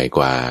ผู้ใหญ่ก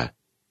ว่า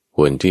ค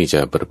วรที่จ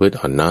ะประพฤติ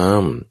อ่อนน้อ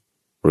ม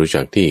รู้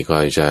จักที่คอ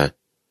ยจะ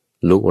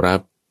ลุกรั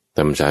บท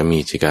ำสามี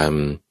จิกรรม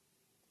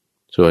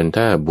ส่วน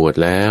ถ้าบวช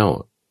แล้ว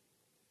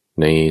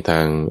ในทา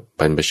งบ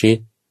รรพชิต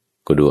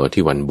ก็ดูเอา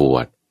ที่วันบว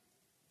ช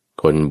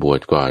คนบว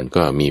ชก่อน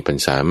ก็มีพรร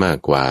ษามาก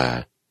กว่า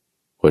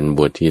คนบ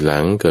วชทีหลั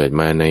งเกิด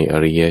มาในอ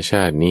ริยช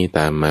าตินี้ต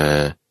ามมา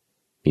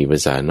มีพรร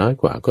ษาน้อย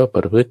กว่าก็ป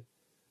ระพฤติ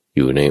อ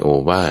ยู่ในโอ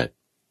วาท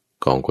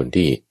ของคน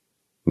ที่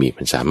มีพ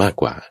รรษามาก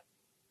กว่า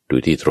ดู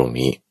ที่ตรง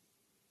นี้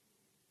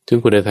ซึ่ง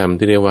คุณธรรม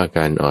ที่เรียกว่าก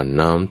ารอ่อน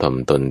น้อมถ่อม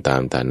ตนตา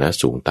มฐานะ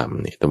สูงต่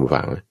ำเนี่ยท่านผู้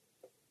ฟัง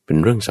เป็น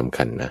เรื่องสำ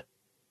คัญนะ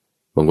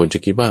บางคนจะ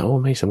คิดว่าโอ้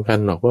ไม่สำคัญ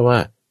หรอกเพราะว่า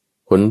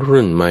คน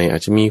รุ่นใหม่อา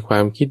จจะมีควา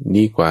มคิด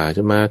ดีกว่าจ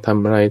ะมาท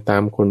ำอะไรตา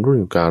มคนรุ่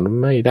นเก่านั้น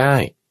ไม่ได้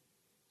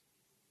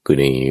คือ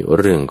ใน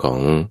เรื่องของ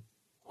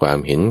ความ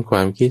เห็นคว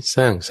ามคิดส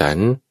ร้างสรร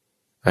ค์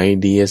ไอ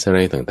เดียอะไร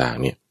ต่าง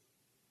ๆเนี่ย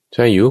ใ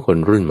ช่อยู่คน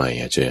รุ่นใหม่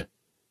อาจจะ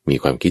มี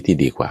ความคิดที่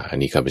ดีกว่าอัน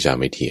นี้ข้าพเจ้า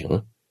ไม่เถียง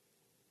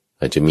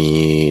อาจจะมี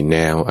แน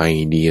วไอ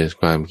เดีย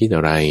ความคิดอ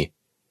ะไร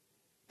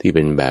ที่เ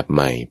ป็นแบบให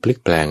ม่พลิก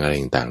แปลงอะไร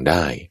ต่างๆไ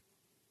ด้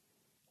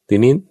ที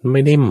นี้ไ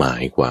ม่ได้หมา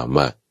ยความ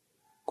ว่า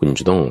คุณจ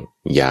ะต้อง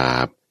หยา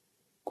บ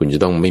คุณจะ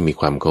ต้องไม่มี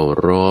ความเคา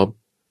รพ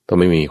ต้อง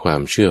ไม่มีควา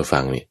มเชื่อฟั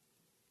งเนี่ย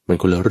มัน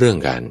คนละเรื่อง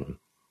กัน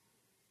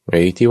ไ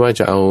อ้ที่ว่า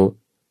จะเอา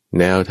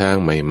แนวทาง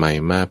ใหม่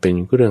ๆมาเป็น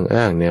เครื่อง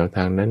อ้างแนวท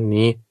างนั้น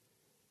นี้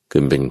คื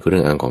อเป็นเครื่อ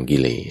งอ้างของกิ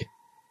เลส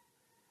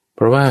เพ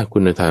ราะว่าคุ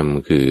ณธรรม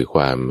คือค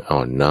วามอ่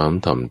อนน้อม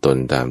ถ่อมตน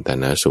ตามฐา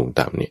นะสูง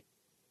ต่ำเนี่ย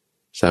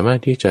สามารถ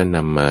ที่จะน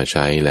ำมาใ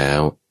ช้แล้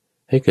ว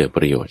ให้เกิดป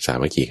ระโยชน์สา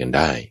มัคคีกันไ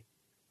ด้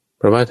เ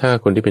พราะว่าถ้า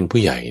คนที่เป็น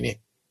ผู้ใหญ่เนี่ย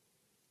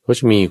เขาจ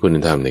ะมีคุณ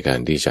ธรรมในการ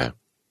ที่จะ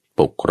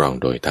ปกครอง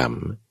โดยธรรม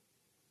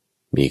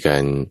มีกา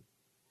ร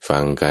ฟั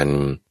งกัน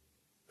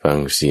ฟัง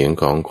เสียง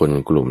ของคน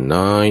กลุ่ม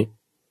น้อย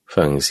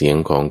ฟังเสียง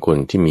ของคน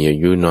ที่มีอา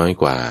ยุน้อย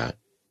กว่า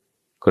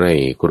ใคร่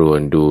ครว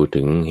ญดู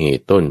ถึงเห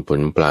ตุต้นผ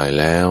ลปลาย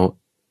แล้ว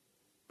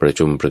ประ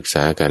ชุมปรึกษ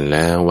ากันแ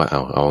ล้วว่า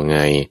เอาไง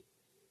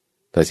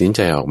ตัดสินใจ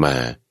ออกมา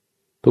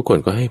ทุกคน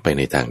ก็ให้ไปใ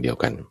นทางเดียว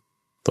กัน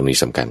ตรงนี้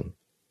สำคัญ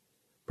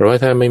เพราะว่า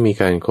ถ้าไม่มี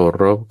การเคา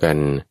รพกัน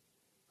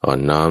อ่อน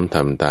น้อมท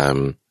ำตาม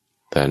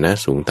ฐานะ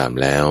สูงต่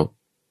ำแล้ว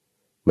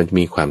มัน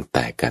มีความแต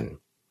กกัน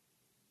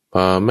พ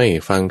อไม่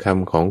ฟังค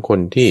ำของคน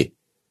ที่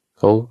เ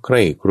ขาใค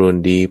ร่ครวญ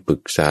ดีปรึ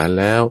กษา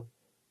แล้ว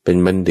เป็น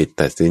บัณฑิต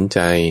ตัดสินใจ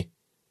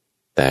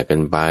แตกกั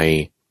นไป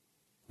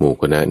หมู่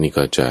คณะนี้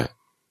ก็จะ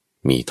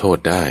มีโทษ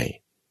ได้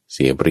เ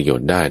สียประโย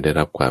ชน์ได้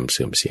รับความเ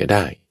สื่อมเสียไ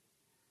ด้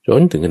จ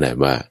นถึงขนาด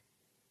ว่า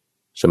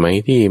สมัย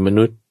ที่ม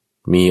นุษย์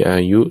มีอา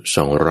ยุ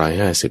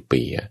250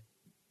ปี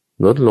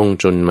ลดลง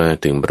จนมา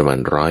ถึงประมาณ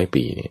100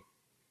ปีเนี่ย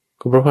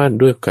ก็เพราะว่า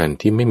ด้วยการ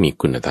ที่ไม่มี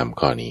คุณธรรม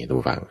ข้อนี้ทุ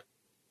กฝัง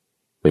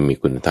ไม่มี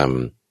คุณธรรม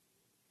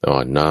อ่อ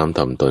นน้อม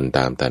ถ่อมตนต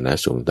ามฐานะ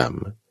สูงต่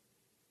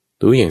ำ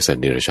ตัวอย่างสัต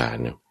ว์เดรัจฉา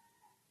น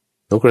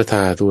นกกระท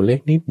าตัวเล็ก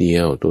นิดเดี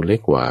ยวตัวเล็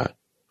กกว่า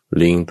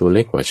ลิงตัวเ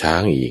ล็กกว่าช้า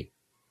งอีก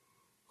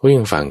ก็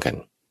ยังฟังกัน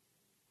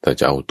แต่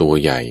จะเอาตัว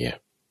ใหญ่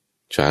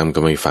ช้างก็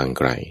ไม่ฟัง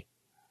ไกล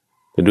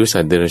แต่ดูสั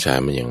ตว์เดรัจฉาน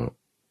มันยัง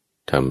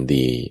ทำ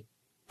ดี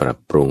ปรับ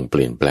ปรุงเป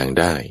ลี่ยนแปลง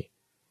ได้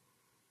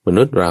ม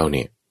นุษย์เราเ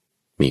นี่ย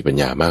มีปัญ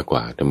ญามากก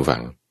ว่าท่านผู้ฟั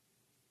ง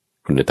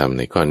คุณธรรมใ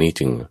นข้อนี้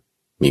จึง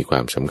มีควา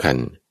มสำคัญ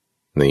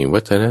ใน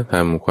วัฒนธร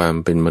รมความ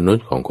เป็นมนุษ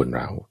ย์ของคนเ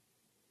รา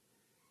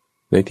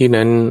ในที่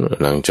นั้น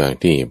หลังจาก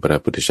ที่พระ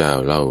พุทธเจ้า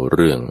เล่าเ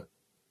รื่อง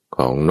ข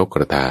องนกก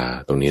ระทา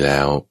ตรงนี้แล้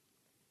ว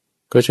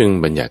ก็จึง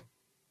บัญญัติ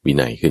วิ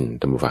นัยขึ้น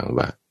ท่านผู้ฟัง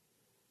ว่า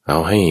เอา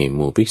ให้ห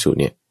มู่ภิกษุ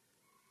เนี่ย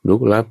ลุ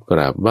กลับกร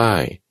าบไหว้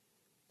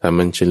ทำ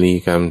มัญชลี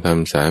กรรมท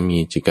ำสามี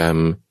จิกรรม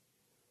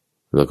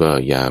แล้วก็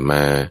อย่าม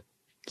า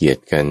เกียร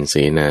ติกันเส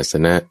นาส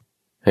นะ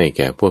ให้แ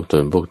ก่พวก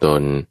ต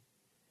น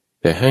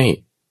แต่ให้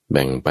แ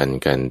บ่งปัน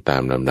กันตา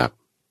มลำดับ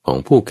ของ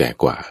ผู้แก่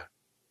กว่า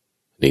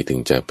นี่ถึง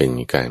จะเป็น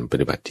การป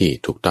ฏิบัติที่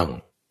ถูกต้อง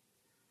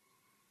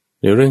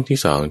ในเรื่องที่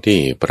สองที่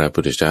พระพุ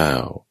ทธเจ้า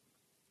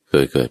เค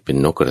ยเกิดเป็น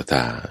นกกระท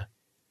า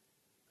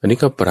อันนี้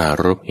ก็ปรา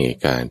รภเห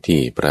ตุการณ์ที่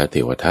พระเท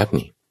วทัต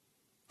นี่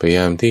พยาย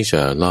ามที่จ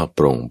ะลอบป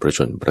ลงประช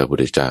นพระพุท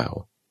ธเจ้า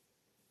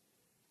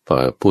พอ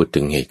พูดถึ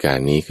งเหตุการ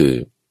ณ์นี้คือ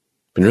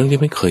เป็นเรื่องที่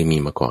ไม่เคยมี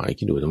มาก่อน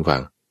คิดดูท่านฟั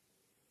ง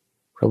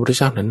พระพุทธเ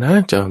จ้านั้นน่า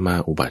จะมา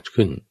อุบัติ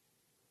ขึ้น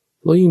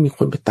แล้วยังมีค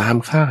นไปตาม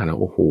ฆ่านะ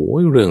โอ้โห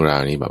เรื่องรา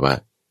วนี้แบบว่า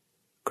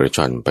กระช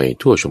อนไป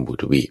ทั่วชมพู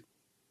ทวีป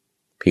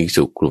ภิก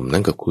ษุกลุ่มนั้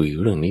นก็คุย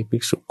เรื่องนี้ภิ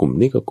กษุกลุ่ม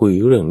นี้ก็คุย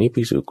เรื่องนี้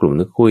ภิกษุกลุ่ม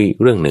นั้นคุย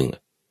เรื่องหนึ่ง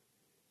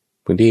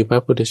บางทีพระ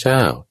พุทธเจ้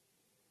า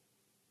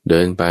เดิ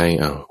นไป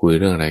คุย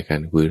เรื่องอะไรกัน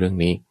คุยเรื่อง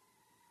นี้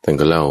ท่าน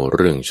ก็เล่าเ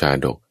รื่องชา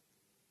ดก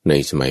ใน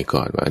สมัยก่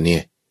อนว่าเนี่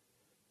ย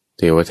เ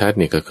ทวทัต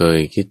เนี่ยก็เคย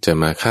คิดจะ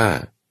มาฆ่า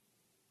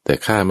แต่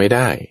ฆ่าไม่ไ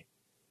ด้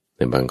แ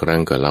ต่บางครั้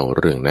งก็เล่า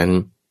เรื่องนั้น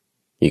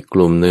อีกก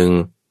ลุ่มหนึ่ง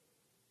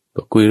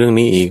ก็คุยเรื่อง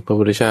นี้อีกพระ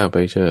พุทธเจ้าไป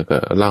เจอก็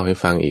เล่าให้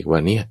ฟังอีกว่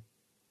าเนี่ย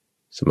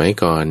สมัย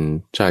ก่อน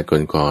ชาติ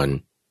ก่อน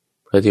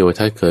พระเทว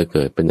ทัตเคยเ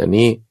กิดเป็นอัน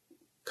นี้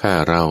ฆ่า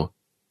เรา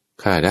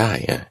ฆ่าได้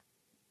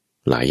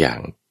หลายอย่าง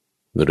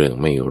เรื่อง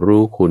ไม่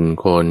รู้คุณ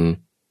คน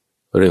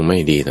เรื่องไม่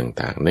ดี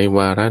ต่างๆในว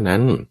าระนั้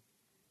น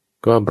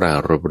ก็ปรา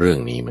รภเรื่อง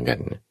นี้เหมือนกั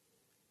น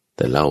แ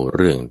ต่เล่าเ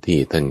รื่องที่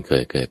ท่านเค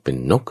ยเกิดเป็น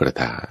นกกระ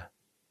ทา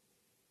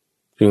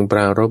จึงปร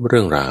ารภเ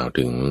รื่องราว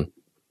ถึง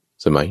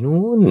สมัย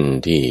นู้น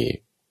ที่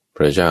พ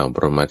ระเจ้าป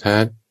รหมทั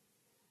ต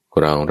ค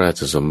รองรา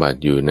ชสมบัติ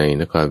อยู่ใน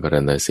นครพาร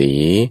าณสี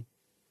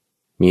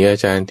มีอา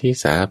จารย์ที่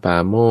สาปา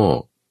โมก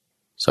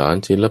สอน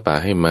ศิลปะ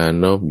ให้มา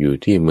นพอยู่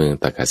ที่เมือง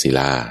ตากศิล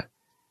า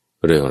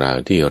เรื่องราว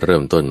ที่เริ่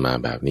มต้นมา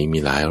แบบนี้มี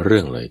หลายเรื่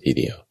องเลยที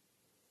เดียว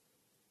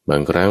บา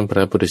งครั้งพร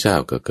ะพุทธเจ้า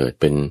ก็เกิด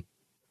เป็น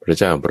พระ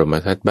เจ้าปรหม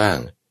ทัตบ้าง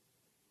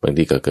บาง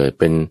ทีก็เกิด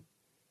เป็น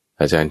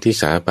อาจารย์ที่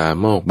สาปา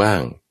โมกบ้า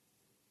ง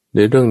ใน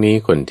เรื่องนี้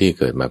คนที่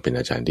เกิดมาเป็น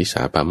อาจารย์ที่ส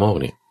าปาโมก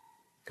เนี่ย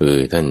คือ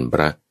ท่านพ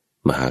ระ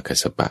มหากัส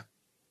สปะ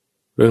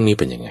เรื่องนี้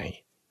เป็นยังไง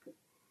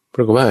เพร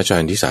าะว่าอาจา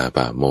รย์ที่สาป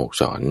าโมก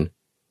สอน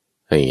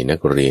ให้นัก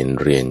เรียน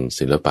เรียน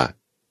ศิลปะ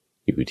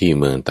อยู่ที่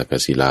เมืองตาก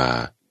ศิลา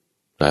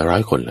หลายร้อ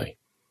ยคนเลย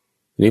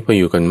นี่พอ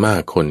อยู่กันมา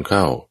กคนเ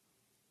ข้า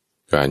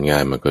การงา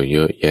นมันก็เย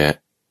อะแยะ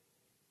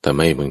ทำ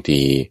ให้บาง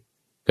ที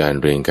การ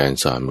เรียนการ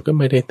สอนมันก็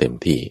ไม่ได้เต็ม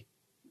ที่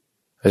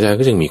อาจารย์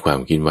ก็จึงมีความ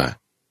คิดว่า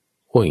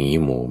โอ้ยอย่าง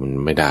นี้หมูมัน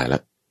ไม่ได้ละ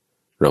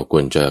เราค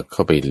วรจะเข้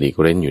าไปหลีก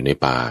เล่นอยู่ใน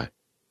ป่า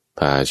พ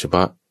าเฉพ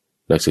าะ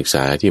นักศึกษ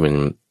าที่มัน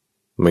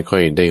ไม่ค่อ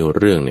ยได้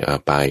เรื่องเนี่ย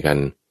ไปกัน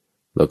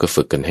แล้วก็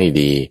ฝึกกันให้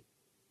ดี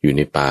อยู่ใ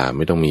นป่าไ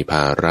ม่ต้องมีภ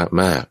าระ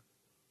มาก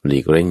หลี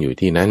กเล่นอยู่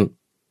ที่นั้น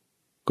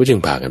ก็จึง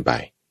พากันไ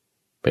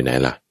ปไหน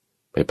ล่ะ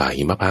ไปป่า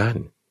หิมพาน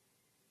ต์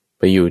ไ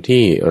ปอยู่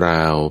ที่ร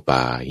าว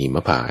ป่าหิม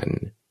พานต์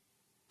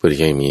เพื่อที่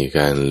จะมีก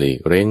ารหลี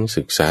กเล่น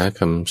ศึกษาค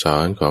ำสอ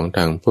นของท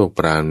างพวกป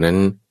ราหมณ์นั้น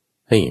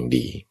ให้อย่าง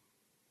ดี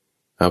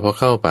พอ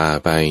เข้าป่า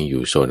ไปอ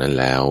ยู่โซนนั้น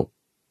แล้ว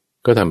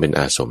ก็ทำเป็น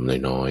อาสม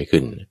น้อยๆ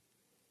ขึ้น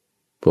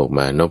พวกม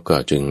านพก็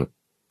จึง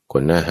ข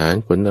นอาหาร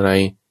ขนอะไร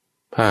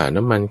ผ้า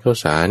น้ำมันข้าว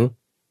สาร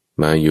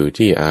มาอยู่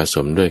ที่อาส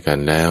มด้วยกัน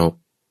แล้ว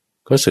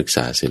ก็ศึกษ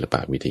าศิลป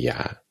วิทยา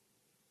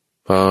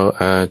พอ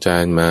อาจา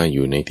รย์มาอ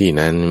ยู่ในที่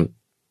นั้น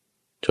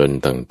ชน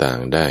ต่าง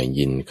ๆได้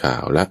ยินข่า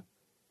วละ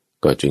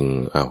ก็จึง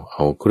เอ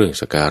าเครื่อง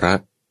สักการะ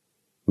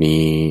มี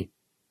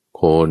โ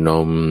คน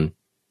ม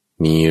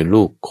มี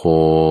ลูกโค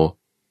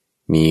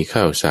มีข้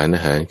าวสารอ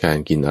าหารการ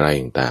กินอะไร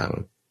ต่าง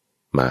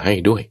ๆมาให้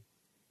ด้วย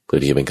เพื่อ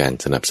ที่จะเป็นการ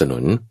สนับสนุ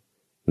น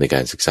ในกา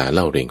รศึกษาเ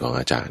ล่าเรียนของ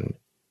อาจารย์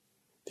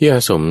ที่อา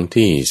สม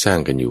ที่สร้าง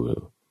กันอยู่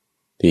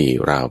ที่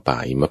ราวป่า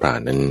หิมพาน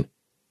ต์นั้น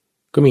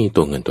ก็มี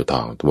ตัวเงินตัวท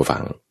องตัวฝั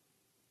ง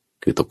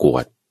คือตัวกว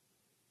ด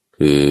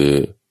คือ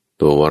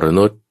ตัววร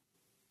นุช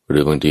หรื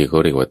อบางทีเขา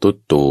เรียกว่าตุ๊ด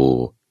ตู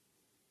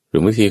หรื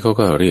อบางทีเขา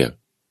ก็เรียก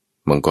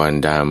มังกร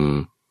ด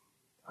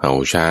ำเห่า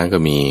ช้างก็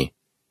มี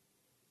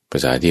ภา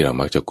ษาที่เรา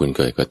มักจะคุ้นเค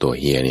ยกับตัว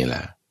เฮียนี่แหล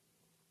ะ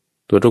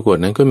ตัวตะกรวด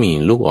นั้นก็มี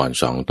ลูกอ่อน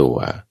2 ตัว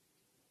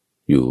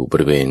อยู่บ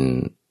ริเวณ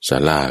ศา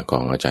ลาขอ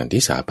งอาจารย์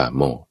ที่สาปาโ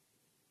มก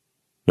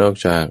นอก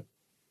จาก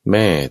แ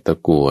ม่ตะ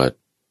กรวด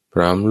พ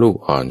ร้อมลูก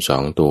อ่อน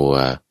2 ตัว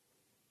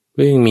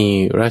ก็ยังมี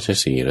ราช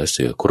สีห์และเ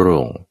สือโคร่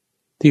ง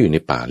ที่อยู่ใน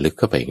ป่าลึก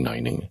เข้าไปอีกหน่อย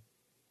หนึ่ง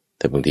แ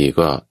ต่บางที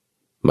ก็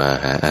มา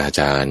หาอา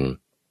จารย์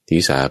ที่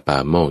สาปา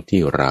โมก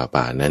ที่ราว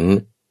ป่านั้น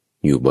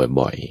อยู่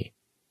บ่อย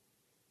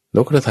ๆน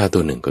กกระทาตั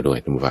วหนึ่งก็ด้วย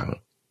ท่านผู้ฟัง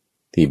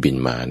ที่บิน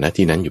มาณ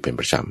ที่นั้นอยู่เป็น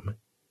ประจ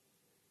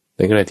ำใน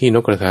ขณะที่น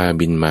กกระทา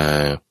บินมา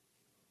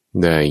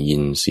ได้ยิ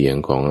นเสียง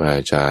ของอา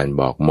จารย์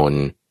บอกมน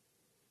ต์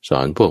สอ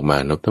นพวกมา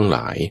นพทั้งหล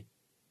าย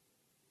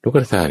นกก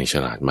ระทานี่ฉ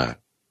ลาดมาก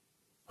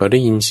พอได้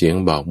ยินเสียง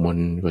บอกมน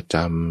ต์ก็จ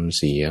ำ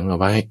เสียงเอา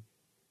ไว้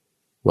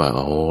ว่าโ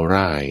อ้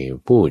ร่าย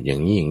พูดอย่า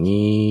งนี้อย่าง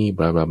นี้บ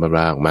ลาบลาบล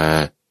าออกมา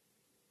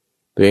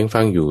ตัวเอง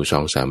ฟังอยู่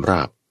2-3 ร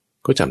อบ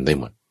ก็จำได้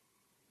หมด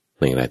ใ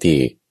นขณะที่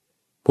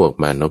พวก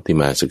มานพที่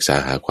มาศึกษา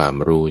หาความ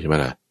รู้ใช่ไหม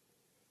ล่ะ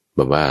แบ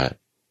บว่า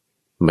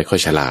ไม่ค่อย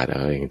ฉลาด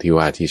อย่างที่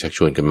ว่าที่ชักช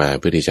วนกันมา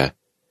เพื่อที่จะ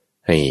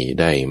ให้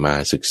ได้มา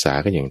ศึกษา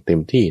กันอย่างเต็ม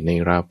ที่ใน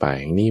ราวป่า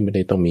อย่างนี้ไม่ไ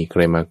ด้ต้องมีใค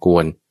รมากว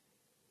น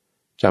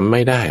จำไ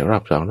ม่ได้รอ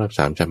บ2รอบ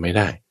3จำไม่ไ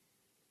ด้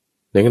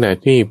ในขณะ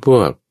ที่พว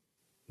ก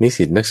นิ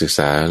สิตนักศึกษ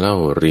าเล่า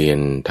เรียน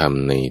ท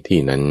ำในที่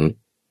นั้น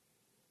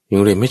ยั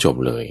งเรียนไม่จบ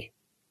เลย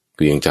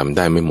คือยังจำไ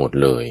ด้ไม่หมด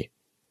เลย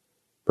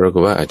ปราก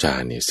ฏว่าอาจาร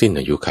ย์เนี่ยสิ้น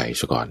อายุขัย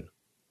ซะก่อน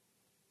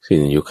สิ้น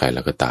อายุขัยแ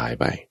ล้วก็ตาย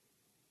ไป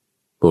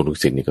พวกลูก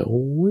ศิษย์นี่ก็โ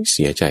อ้ยเ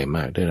สียใจม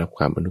ากได้รับค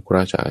วามอนุเครา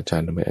ะห์จากอาจาร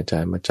ย์ทำไมอาจา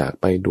รย์มาจาก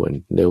ไปด่วน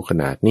เร็วข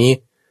นาดนี้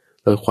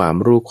แล้วความ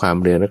รู้ความ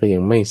เรียนแล้วก็ยั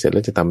งไม่เสร็จแ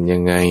ล้วจะทำยั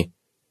งไง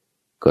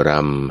ก็ร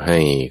ำให้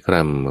ค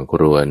ร่ำค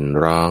รวญ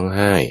ร้องไ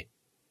ห้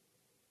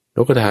น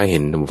กกระทาเห็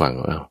นทำฟัง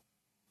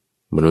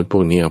มนุษย์พว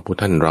กนี้พวก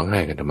ท่านร้องไห้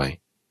กันทำไม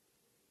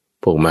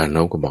พวกมาร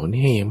ก็บอก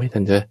นี่ยังไม่ทั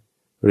นจะ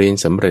เรียน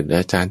สำเร็จ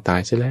อาจารย์ตา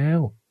ยซะแล้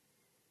ว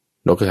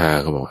นกกระทา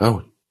ก็บอก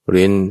เ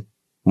รียน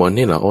มนต์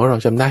นี่เหรอเรา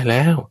จำได้แ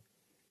ล้ว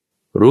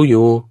รู้อ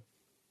ยู่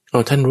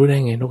ท่านรู้ได้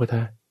ไงนกกระท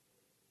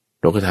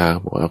า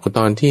บอกก็ต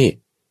อนที่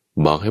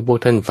บอกให้พวก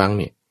ท่านฟัง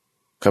เนี่ย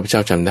ข้าพเจ้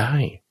าจำได้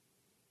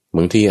บ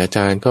างทีอาจ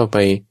ารย์ก็ไป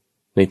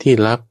ในที่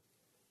ลับ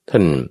ท่า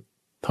น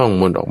ท่อง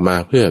มนต์ออกมา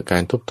เพื่อกา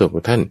รทบทวนข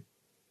องท่าน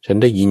ฉัน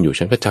ได้ยินอยู่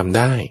ฉันก็จำไ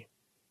ด้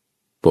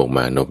พวกม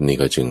านพนี่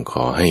ก็จึงข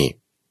อให้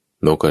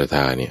นกกระท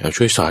าเนี่ย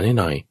ช่วยสอนให้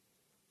หน่อย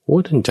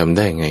อ้ท่านจำไ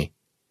ด้ไง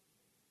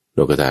โล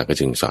กตาก็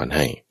จึงสอนใ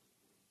ห้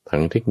ทั้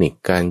งเทคนิค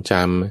การจ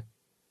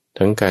ำ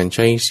ทั้งการใ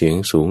ช้เสียง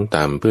สูง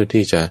ต่ำเพื่อ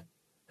ที่จะ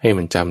ให้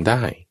มันจำไ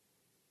ด้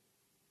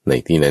ใน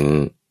ที่นั้น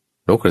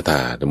นกกระทา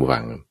ดำวั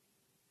ง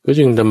ก็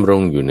จึงดำร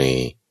งอยู่ใน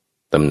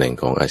ตำแหน่ง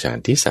ของอาจาร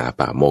ย์ที่สา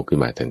ป่าโมกขึ้น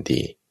มาทัน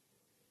ที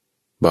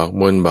บอก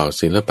มนต์บอก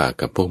ศิลปะ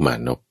กับพวกมา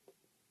น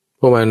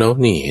พ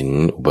นี่เห็น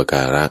อุปก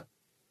าระ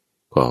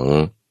ของ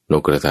น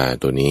กกระทา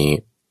ตัวนี้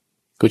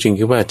ก็จึง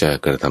คิดว่าจะ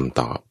กระทำ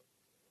ตอบ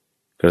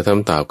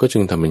ก็จึ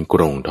งทำเป็นก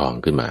รงทอง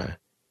ขึ้นมา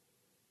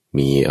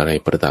มีอะไร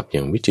ประดับอย่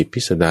างวิจิตรพิ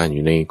สดารอ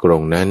ยู่ในกร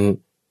งนั้น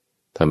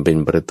ทำเป็น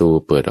ประตู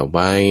เปิดเอาไ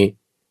ว้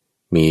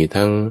มี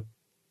ทั้ง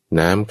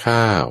น้ำ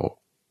ข้าว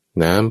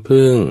น้ำ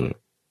ผึ้ง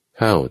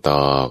ข้าวต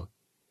อก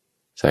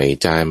ใส่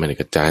จานมาใน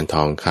กระจานท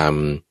องค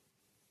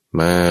ำ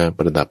มาป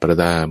ระดับประ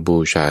ดาบู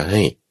ชาใ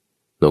ห้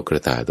นกกร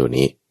ะทาตัว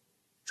นี้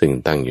ซึ่ง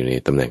ตั้งอยู่ใน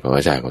ตำแหน่งของอ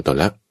าจารย์ของตน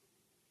ละ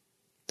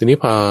ทีนี้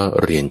พอ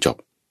เรียนจ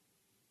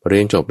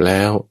บแ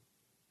ล้ว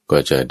ก็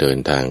จะเดิน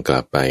ทางก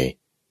ลับไป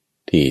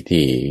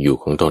ที่อยู่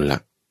ของตนละ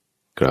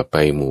กลับไป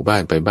หมู่บ้า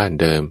นไปบ้าน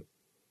เดิม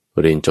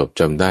เรียนจบ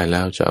จำได้แ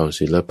ล้วจะเอา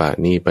ศิลปะ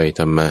นี้ไปท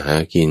ำมาหา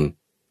กิน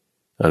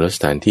แล้วส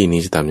ถานที่นี้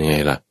จะทำยังไง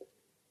ล่ะ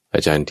อ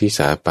าจารย์ที่ส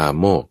าป่า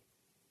โมก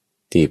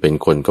ที่เป็น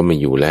คนก็ไม่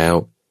อยู่แล้ว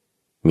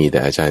มีแต่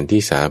อาจารย์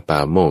ที่สาป่า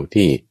โมก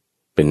ที่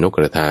เป็นนกก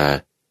ระทา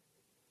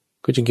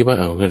ก็จึงคิดว่า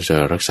ก็จะ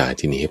รักษา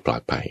ที่นี้ให้ปลอ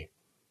ดภัย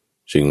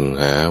จึง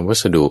หาวั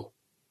สดุ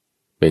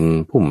เป็น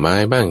พุ่มไม้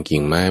บ้างกิ่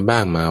งไม้บ้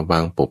างมาวา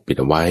งปกปิด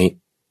เอาไว้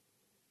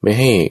ไม่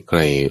ให้ใคร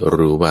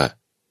รู้ว่า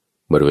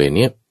บริเวณ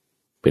นี้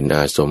เป็นอ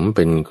าสมเ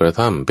ป็นกระ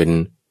ท่อมเป็น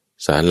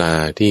ศาลา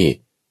ที่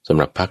สำ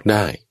หรับพักไ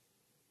ด้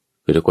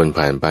คือถ้าคน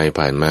ผ่านไป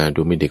ผ่านมาดู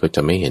ไม่ดีก็จ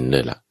ะไม่เห็นเล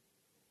ยล่ะ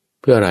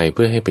เพื่ออะไรเ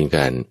พื่อให้เป็นก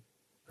าร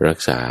รัก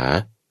ษา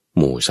ห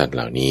มู่สัตว์เห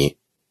ล่านี้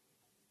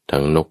ทั้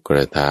งนกกร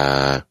ะทา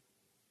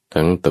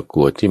ทั้งตะกร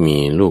วดที่มี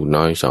ลูก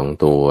น้อย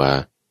2 ตัว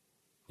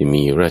ที่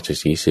มีราช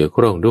สีห์เสือโค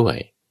ร่งด้วย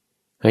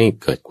ให้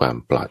เกิดความ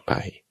ปลอดภั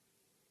ย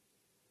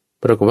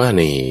ปรากฏว่าใ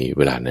นเ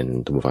วลานั้น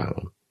ทุกฝั่ง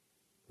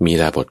มี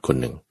ดาบสคน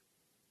หนึ่ง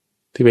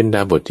ที่เป็นด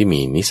าบสที่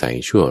มีนิสัย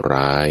ชั่ว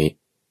ร้าย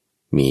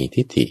มี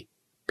ทิฏฐิ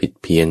ผิด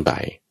เพี้ยนไป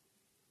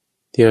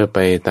เที่ยวไป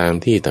ตาม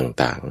ที่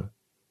ต่าง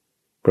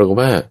ๆปรากฏ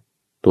ว่า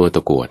ตัวต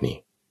ะกรวดนี่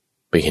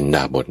ไปเห็นด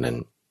าบสนั้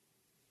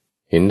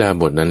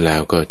นแล้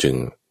วก็จึง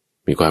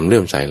มีความเลื่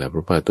อมใสแหละเพร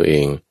าะว่าตัวเอ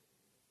ง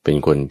เป็น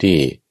คนที่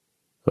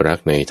รัก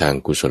ในทาง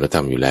กุศลธร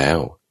รมอยู่แล้ว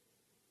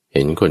เ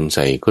ห็นคนใ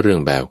ส่เครื่อง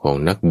แบบของ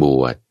นักบ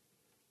วช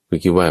ก็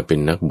คิดว่าเป็น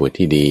นักบวช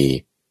ที่ดี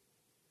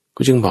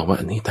ก็จึงบอกว่า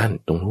นี่ท่าน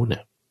ตรงนู้นน่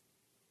ะ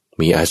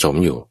มีอาสม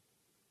อยู่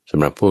ส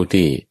ำหรับพวก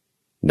ที่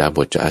ดาบ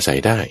สจะอาศัย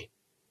ได้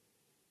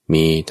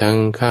มีทั้ง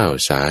ข้าว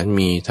สาร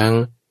มีทั้ง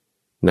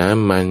น้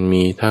ำมัน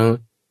มีทั้ง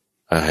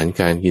อาหาร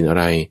การกินอะ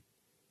ไร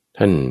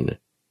ท่าน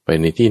ไป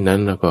ในที่นั้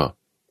นแล้วก็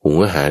หุง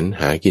อาหาร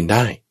หากินไ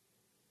ด้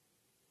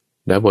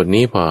ดาบส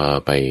นี้พอ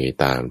ไป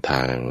ตามท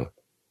าง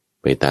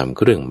ไปตามเ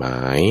ครื่องหมา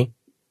ย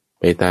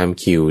ไปตาม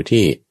คิว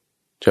ที่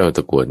เจ้าต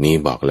ะกรวดนี้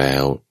บอกแล้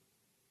ว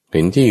เ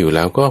ห็นที่อยู่แ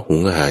ล้วก็หุ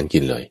งอาหารกิ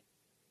นเลย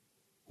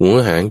หุง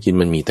อาหารกิน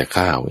มันมีแต่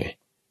ข้าวไง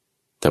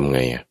ทำไง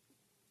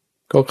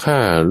ก็ฆ่า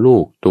ลู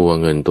กตัว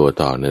เงินตัว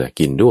ทองนั่นแหละ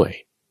กินด้วย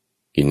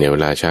กินในเว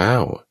ลาเช้า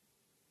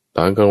ต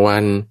อนกลางวั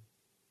น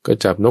ก็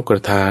จับนกกร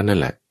ะทานั่น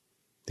แหละ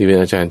ที่เป็น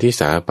อาจารย์ที่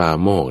สาป่า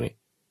โมกนี่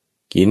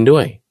กินด้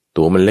วย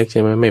ตัวมันเล็กใ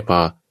ช่ไหมไม่พอ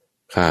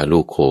ฆ่าลู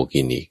กโค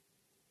กินอีก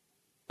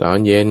ตอน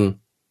เย็น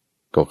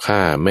ก็ฆ่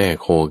าแม่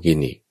โคกิน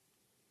อีก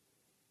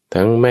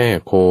ทั้งแม่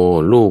โค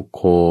ลูกโ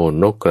ค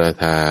นกกระ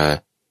ทา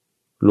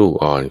ลูก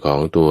อ่อนของ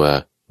ตัว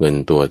เงิน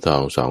ตัวทอ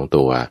ง2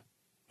 ตัว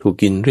ถูก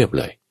กินเรียบ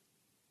เลย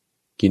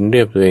กินเรี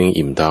ยบตัวเอง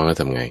อิ่มท้องแล้ว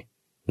ทำไง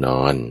น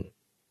อ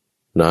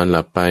นห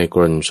ลับไปก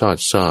รนซ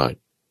อด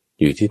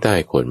อยู่ที่ใต้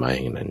โคนไม้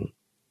แห่งนั้น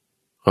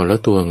แล้ว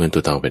ตัวเงินตั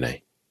วทองไปไหน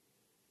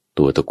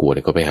ตัวตะกรวด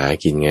ก็ไปหา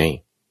กินไง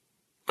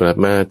กลับ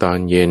มาตอน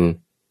เย็น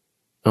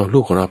ลู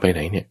กของเราไปไห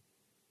นเนี่ย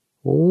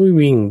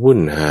วิ่งวุ่น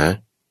หา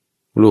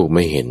ลูกไ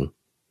ม่เห็น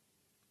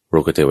โล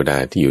กเทวดา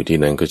ที่อยู่ที่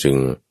นั้นก็จึง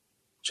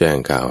แจ้ง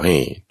ข่าวให้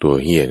ตัว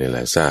เหี้ยนี่แหล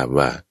ะทราบ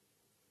ว่า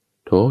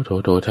โถ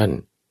ท่าน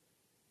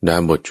ดา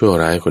บสชั่ว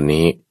ร้ายคน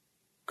นี้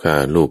ฆ่า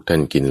ลูกท่า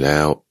นกินแล้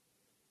ว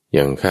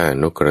ยังฆ่า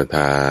นกกระท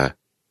า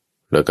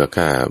แล้วก็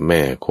ฆ่าแ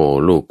ม่โค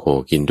ลูกโค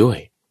กินด้วย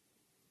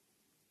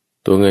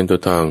ตัวเงินตัว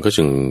ทองก็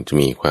จึงจะ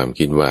มีความ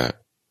คิดว่า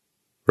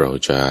เรา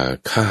จะ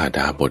ฆ่าด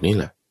าบสนี่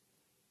แหละ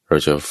เรา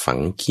จะฝัง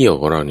เขี้ยว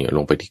ของเราเนี่ยล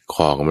งไปที่ค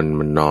อของ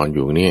มันนอนอ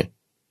ยู่เนี่ย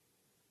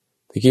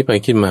แต่คิดไป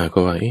คิดมาก็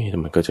ว่า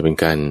มันก็จะเป็น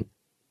การ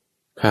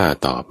ฆ่า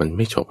ต่อมันไ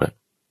ม่จบละ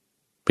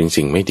เป็น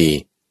สิ่งไม่ดี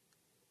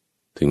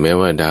ถึงแม้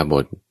ว่าดาบ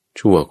ส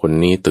ชั่วคน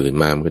นี้ตื่น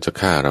มามันก็จะ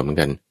ฆ่าเราเหมือน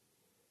กัน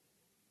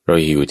เรา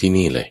อยู่ที่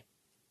นี่เลย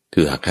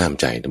คือหักห้าม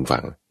ใจทุก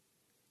ฝั่ง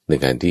ใน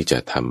การที่จะ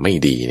ทำไม่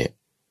ดีเนี่ย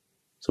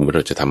สมมติเ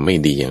ราจะทำไม่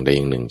ดีอย่างใดอ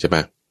ย่างหนึ่งใช่ป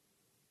ะ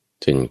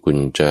เช่นคุณ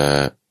จะ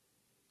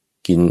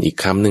กินอีก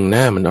คำหนึ่งห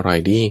น้ามันอร่อย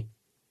ดี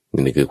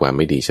นี่คือความไ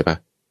ม่ดีใช่ปะ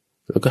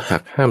แล้วก็หั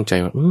กห้ามใจ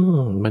ว่า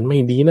มันไม่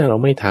ดีนะเรา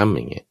ไม่ทำอ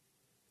ย่างเงี้ย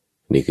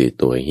นี่คือ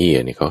ตัวเฮีย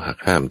นี่เขาหัก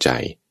ห้ามใจ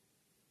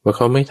ว่าเข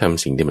าไม่ท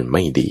ำสิ่งที่มันไ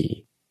ม่ดี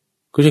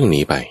ก็จึงห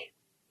นีไป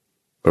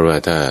เพราะว่า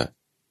ถ้า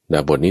ดา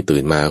บทนี้ตื่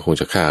นมาคง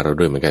จะฆ่าเรา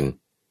ด้วยเหมือนกัน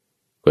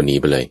ก็หนี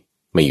ไปเลย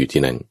ไม่อยู่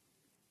ที่นั่น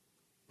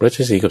ราช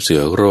สีห์กับเสื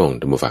อโคร่ง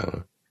ท่านผู้ฟัง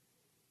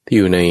ที่อ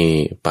ยู่ใน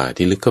ป่า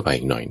ที่ลึกเข้าไป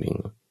อีกหน่อยหนึ่ง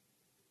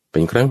เป็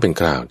นครั้งเป็น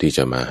คราวที่จ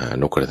ะมาหา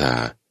นกกระทา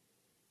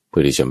เพื่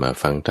อที่จะมา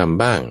ฟังธรรม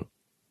บ้าง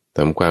ท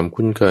ำความ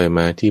คุ้นเคยม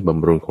าที่บ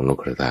ำรุงของนก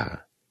กระทา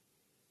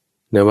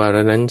ในวาร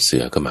ะนั้นเสื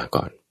อก็มา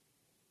ก่อน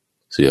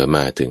เสือม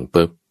าถึง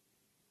ปุ๊บ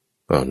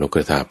นกก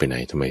ระทาไปไหน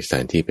ทำไมสถา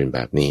นที่เป็นแบ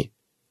บนี้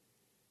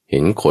เห็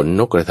นขน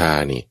นกกระทา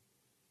นี่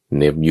เ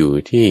หน็บอยู่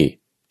ที่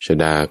ช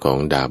ฎาของ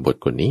ดาบท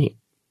คนนี้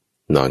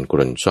นอนกร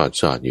นส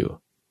อดอยู่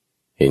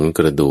เห็นก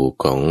ระดูก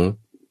ของ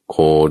โค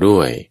ด้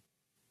วย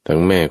ทั้ง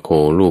แม่โค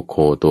ลูกโค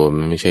ตัว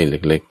มันไม่ใช่เ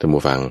ล็กๆท่าน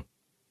ผู้ฟัง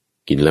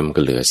กินแล้วมัน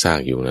ก็เหลือซา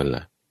กอยู่นั่นแหล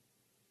ะ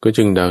ก็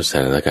จึงเดาสถ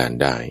านการณ์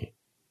ได้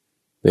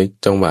ใน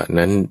จังหวะ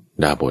นั้น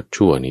ดาบท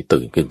ชั่วนี่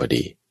ตื่นขึ้นพอ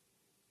ดี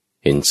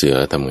เห็นเสือ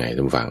ทำไง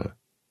ท่านผู้ฟัง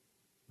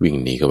วิ่ง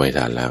หนีก็ไม่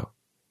ทันแล้ว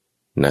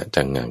ณ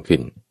จังงังขึ้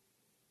น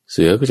เ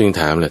สือก็จึง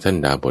ถามแหละท่าน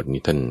ดาบท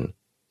นี้ท่าน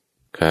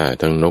ฆ่า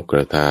ทั้งนกก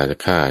ระทาจะ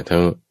ฆ่าทั้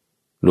ง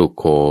ลูก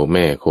โคแ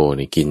ม่โค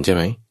นี่กินใช่ไห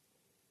ม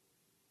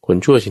คน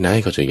ชั่วชนะใ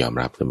ห้เขาจะยอม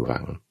รับท่านผู้ฟั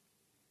ง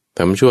ท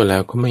ำชั่วแล้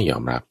วก็ไม่ยอ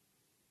มรับ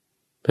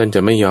ท่านจะ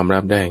ไม่ยอมรั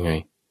บได้ไง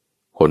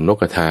ขนนก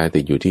กระทา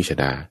ติดอยู่ที่ช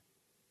ฎา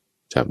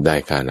จับได้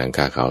คาหนังค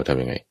าเขาท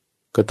ำยังไง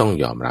ก็ต้อง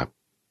ยอมรับ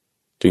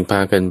จึงพา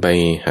กันไป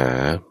หา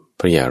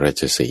พระยารา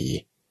ชสีห์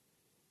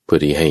เพื่อ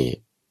ที่ให้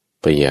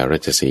พระยารา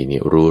ชสีห์นี่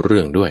รู้เรื่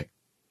องด้วย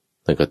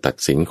แล้วก็ตัด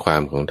สินควา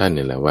มของท่าน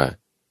นี่แหละว่า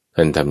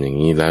ท่านทำอย่าง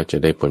นี้แล้วจะ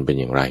ได้ผลเป็น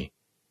อย่างไร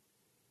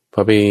พ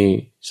อไป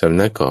สำ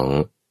นักของ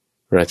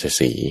ราช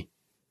สีห์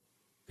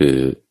คือ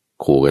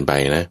ขู่กันไป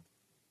นะ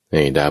ใ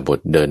ห้ดาบท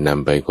เดินน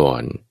ำไปก่อ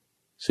น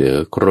เสือ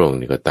โคร่ง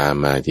นี่ก็ตาม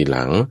มาทีห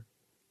ลัง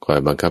คอย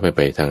บังคับให้ไ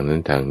ปทางนั้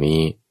นทาง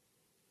นี้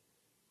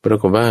ปรา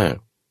กฏว่า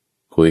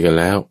คุยกัน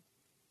แล้ว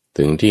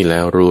ถึงที่แล้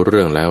วรู้เ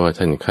รื่องแล้วว่า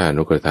ท่านฆ่าน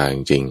กกระทาจ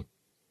ริง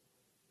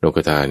ๆนกก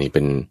ระทานี่เ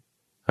ป็น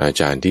อา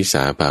จารย์ที่ส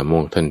าป่าโม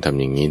กท่านทำ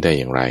อย่างนี้ได้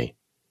อย่างไร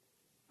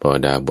พอ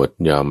ดาบท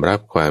ยอมรับ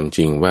ความจ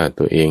ริงว่า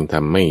ตัวเองท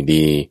ำไม่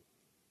ดี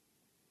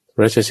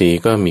ราชสีห์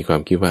ก็มีควา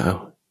มคิดว่า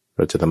เร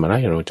าจะทำอะไร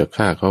เราจะ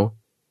ฆ่าเขา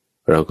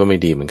เราก็ไม่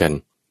ดีเหมือนกัน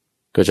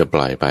ก็จะป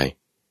ล่อยไป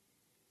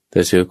แต่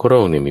เสือโคร่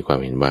งเนี่ยมีความ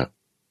เห็นว่า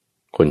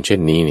คนเช่น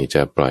นี้นี่จ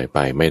ะปล่อยไป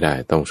ไม่ได้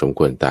ต้องสมค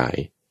วรตาย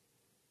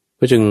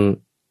ก็จึง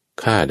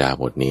ฆ่าดา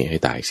บทนี้ให้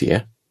ตายเสีย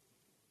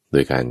โด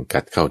ยการ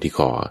กัดเข้าที่ค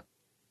อ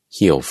เ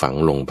ขี่ยวฝัง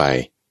ลงไป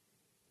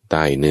ใ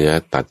ต้เนื้อ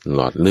ตัดหล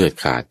อดเลือด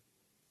ขาด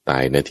ตา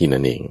ยณที่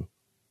นั่นเอง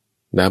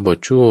ดาบท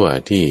ชั่ว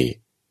ที่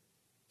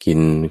กิ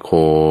นโค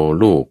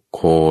ลูกโ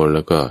คแ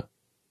ล้วก็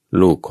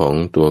ลูกของ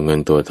ตัวเงิน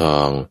ตัวทอ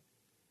ง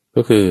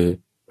ก็คือ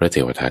พระเท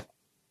วทัต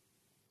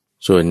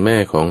ส่วนแม่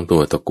ของตั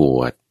วตะกร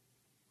วด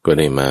ก็ไ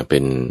ด้มาเป็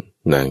น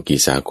นางกี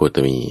สาโคต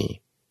มี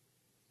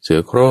เสื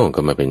อโคร่ง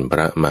ก็มาเป็นพ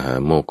ระมหา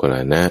โมคคัลล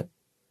านะ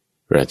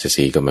ราช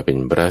สีห์ก็มาเป็น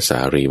พระสา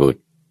รีบุต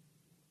ร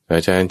อา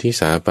จารย์ที่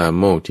สาปา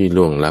โมกที่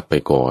ล่วงลับไป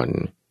ก่อน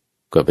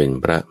ก็เป็น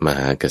พระมห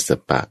ากัสส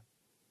ปะ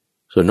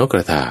ส่วนนกก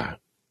ระทา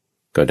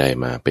ก็ได้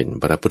มาเป็น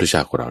พระพุทธเจ้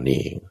าของเรานี่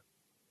เอง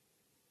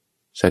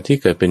สัตว์ที่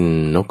เกิดเป็น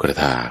นกกระ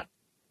ทา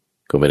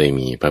ก็ไม่ได้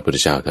มีพระพุทธ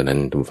เจ้าเท่านั้น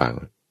ทุกฝัง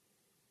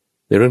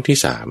ในเรื่องที่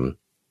สาม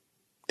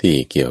ที่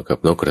เกี่ยวกับ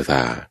นกกระท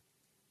า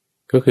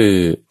ก็คือ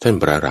ท่าน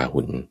พระรา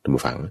หุลทุ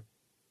กฝัง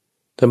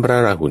ท่านพระ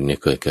ราหุลเนี่ย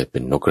เกิดเป็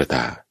นนกกระท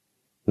า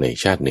ใน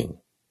ชาติหนึ่ง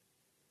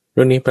เ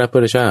รื่องนี้พระพุท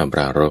ธเจ้าป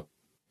รารภ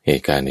เห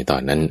ตุการณ์ในตอ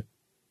นนั้น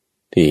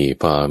ที่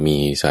พอมี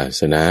ศา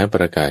สนาป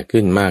ระกาศ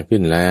ขึ้นมากขึ้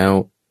นแล้ว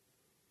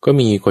ก็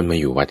มีคนมา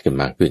อยู่วัดกัน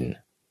มากขึ้น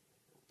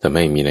ทำใ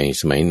ห้มีใน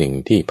สมัยหนึ่ง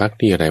ที่พัก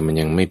ที่อะไรมัน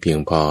ยังไม่เพียง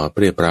พอ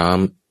เรียบพร้อม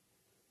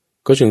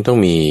ก็จึงต้อง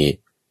มี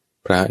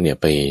พระเนี่ย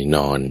ไปน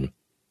อน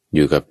อ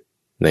ยู่กับ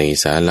ใน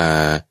ศาลา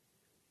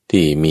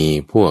ที่มี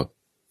พวก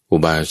อุ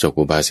บาสก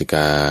อุบาสิก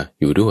า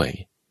อยู่ด้วย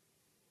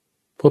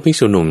พวกภิก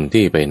ษุหนุ่ม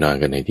ที่ไปนอน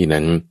กันในที่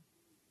นั้น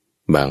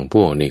บางพ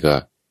วกนี่ก็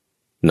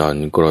นอน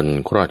กรน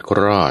ค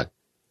รอด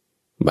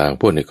บาง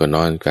พวกนี่ก็น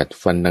อนกัด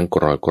ฟันดังก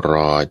ร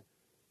อด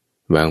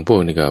บางพวก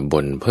นี่ก็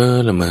บ่นเพ้อ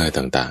ละเมอ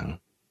ต่าง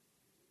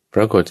ๆป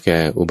รากฏแก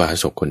อุบา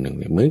สกคนหนึ่ง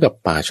เนี่ยเหมือนกับ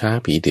ป่าช้า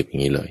ผีดิบอย่า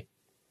งนี้เลย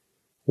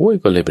โอ้ย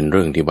ก็เลยเป็นเ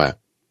รื่องที่ว่า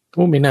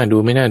ไม่น่า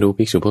ดู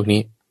ภิกษุพวก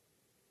นี้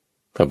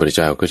พระพุทธเ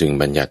จ้าก็จึง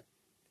บัญญัติ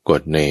ก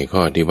ฎในข้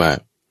อที่ว่า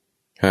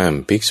ห้าม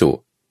ภิกษุ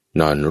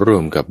นอนร่ว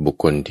มกับบุค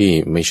คลที่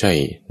ไม่ใช่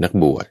นัก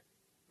บวช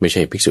ไม่ใ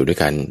ช่ภิกษุด้วย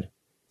กัน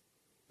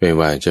ไม่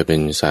ว่าจะเป็น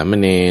สาม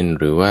เณร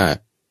หรือว่า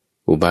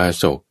อุบา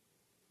สก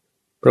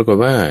ปรากฏ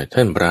ว่าท่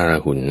านพระรา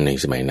หุลใน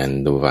สมัยนั้น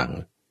ดูวัง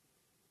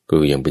ก็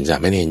ยังเป็นสา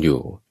มเณรอยู่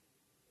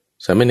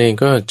สามเณร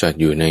ก็จัด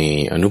อยู่ใน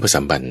อนุปสั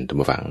มปันธรร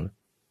มฝัง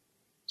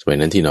สมัย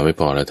นั้นที่นอนไม่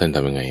พอแล้วท่านท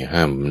ำยังไง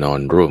ห้ามนอน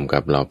ร่วมกั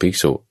บเหล่าภิก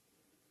ษุ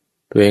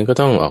ตัวเองก็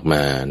ต้องออกม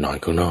านอน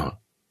ข้างนอ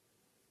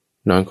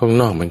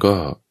กมันก็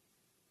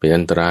เป็น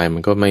อันตรายมั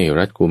นก็ไม่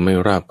รัดกุมไม่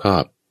ราบคอ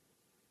บ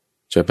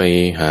จะไป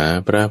หา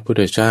พระพุท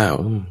ธเจ้า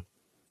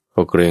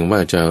ก็เกรงว่า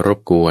จะรบ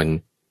กวน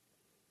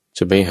จ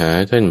ะไปหา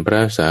ท่านพร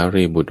ะสา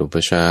รีบุตรอุป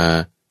ชา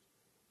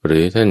หรื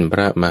อท่านพ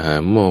ระมหา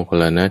โมคคัล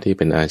ลานะที่เ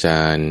ป็นอาจ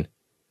ารย์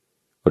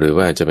หรือ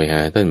ว่าจะไปห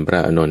าท่านพระ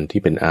อานนท์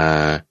ที่เป็นอา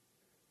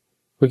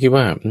ก็คิด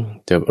ว่า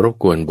จะรบ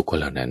กวนบุคคล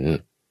เหล่านั้น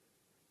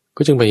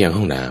ก็จึงไปยัง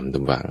ห้องน้ำตร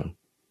งฝั่ง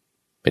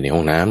ไปในห้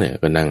องน้ำเนี่ย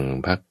ก็นั่ง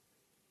พัก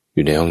อ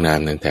ยู่ในห้องน้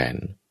ำนั่นแทน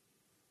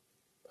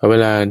พอเว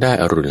ลาได้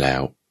อรุณแล้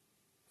ว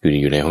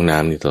อยู่ในห้องน้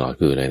ำนี่ตลอด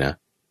คืนเลยนะ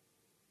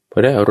พอ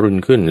ได้อรุณ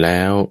ขึ้นแ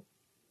ล้ว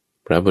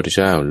พระพุทธเ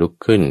จ้าลุก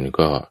ขึ้น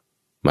ก็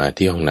มา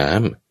ที่ห้องน้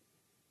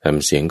ำท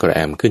ำเสียงกระแอ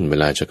มขึ้นเว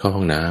ลาจะเข้าห้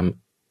องน้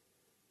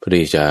ำเพื่อ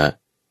ที่จะ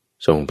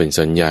ส่งเป็น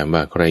สัญญาณว่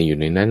าใครอยู่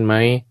ในนั้นไหม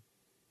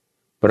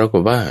ปราก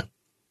ฏว่า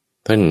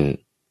ท่าน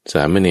ส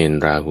ามเณร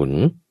ราหุล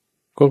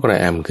ก็กระ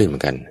แอมขึ้นเหมื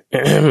อนกัน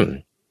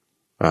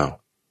อ้าว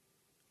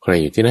ใคร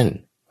อยู่ที่นั่น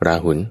รา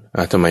หุล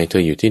ทำไมเธ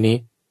ออยู่ที่นี้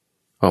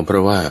เพรา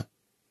ะว่า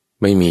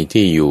ไม่มี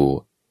ที่อยู่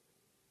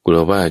กลั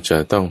วว่าจะ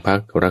ต้องพัก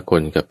รักค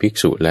นกับภิก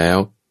ษุแล้ว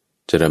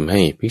จะทำใ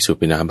ห้ภิกษุ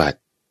เป็นอาบัติ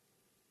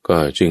ก็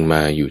จึงม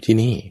าอยู่ที่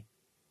นี่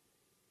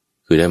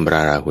คือท่านร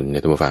าหุลใน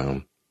ตัวฟัง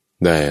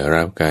ได้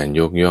รับการ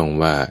ยกย่อง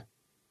ว่า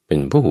เป็น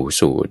ผู้หู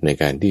สูตรใน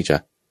การที่จะ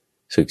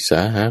ศึกษา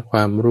หาคว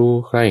ามรู้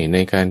ใคร่ใน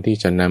การที่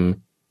จะน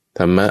ำธ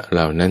รรมะเห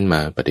ล่านั้นม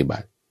าปฏิบั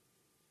ติ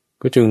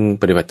ก็จึง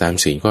ปฏิบัติตาม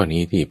ศีลข้อ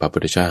นี้ที่พระพุ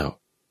ทธเจ้า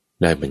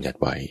ได้บัญญัติ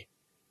ไว้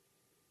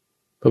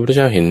พระพุทธเ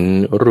จ้าเห็น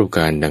รูปก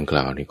ารดังก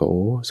ล่าวนี่ก็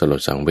สล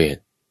ดสังเวช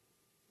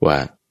ว่า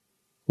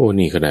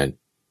นี่ขนาด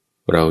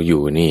เราอ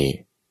ยู่นี่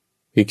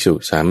ภิกษุ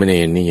สามเณ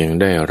รนี่ยัง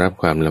ได้รับ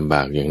ความลำบ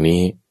ากอย่าง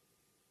นี้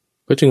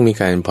ก็จึงมี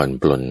การผ่อน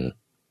ปลน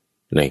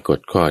ในกฎ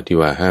ข้อที่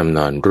ว่าห้ามน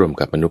อนร่วม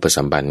กับมนุษย์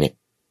สัมบันเนี่ย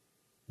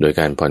โดย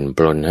การผ่อนป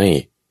ลนให้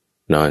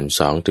นอน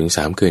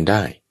 2-3 คืนไ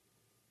ด้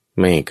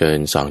ไม่เกิน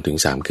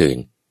 2-3 คืน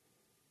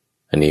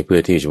อันนี้เพื่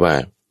อที่จะว่า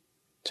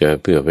จะ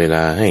เผื่อเวล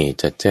าให้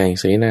จัดแจง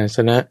เสนาส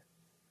นะ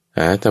ห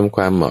าทำค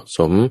วามเหมาะส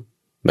ม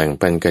แบ่ง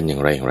ปันกันอย่า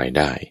งไร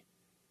ได้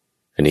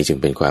อันนี้จึง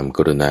เป็นความก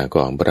รุณาข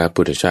องพระ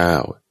พุทธเจ้า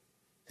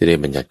ที่ได้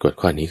บัญญัติกฎ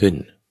ข้อนี้ขึ้น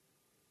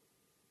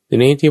ที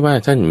นี้ที่ว่า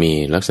ท่านมี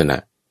ลักษณะ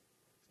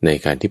ใน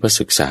การที่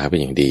ศึกษาเป็น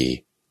อย่างดี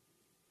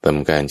ท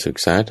ำการศึก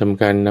ษาท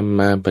ำการนำ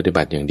มาปฏิ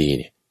บัติอย่างดี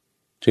เนี่ย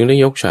จึงได้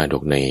ยกชาด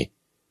กใน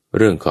เ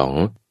รื่องของ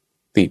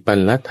ติปัล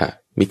ลัทธ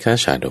มิฆ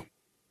ชาดก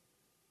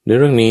ใน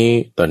เรื่องนี้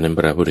ตอนนั้นพ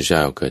ระพุทธเจ้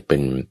าเกิดเป็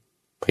น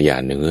พญา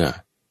เนื้อ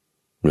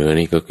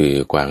นี่ก็คือ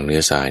กวางเนื้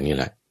อทรายนี่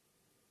แหละ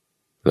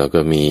แล้วก็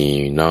มี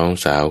น้อง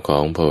สาวขอ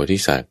งโพธิ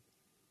สัตว์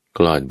ค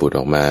ลอดบุตรอ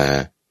อกมา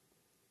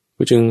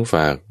ก็จึงฝ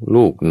าก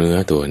ลูกเนื้อ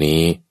ตัว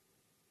นี้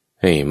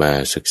ให้มา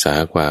ศึกษา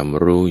ความ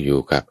รู้อยู่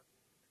กับ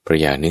พ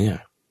ญาเนื้อ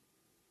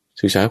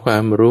ศึกษาควา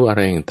มรู้อะไร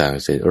ต่าง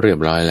ๆเสร็จเรียบ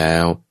ร้อยแล้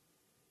ว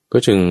ก็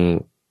จึง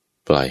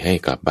ปล่อยให้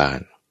กลับบ้าน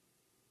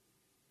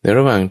ในร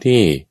ะหว่าง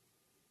ที่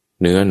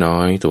เนื้อน้อ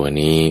ยตัว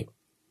นี้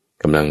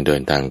กำลังเดิ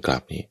นทางกลั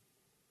บนี่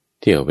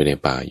เที่ยวไปใน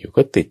ป่าอยู่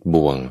ก็ติด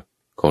บ่วง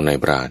ของนาย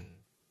พราน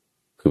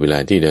คือเวลา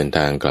ที่เดินท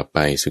างกลับไป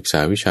ศึกษา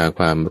วิชาค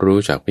วามรู้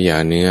จากพญา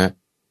เนื้อ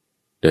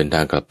เดินท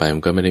างกลับไปมั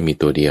นก็ไม่ได้มี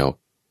ตัวเดียว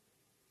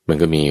มัน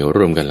ก็มี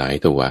ร่วมกันหลาย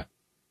ตัว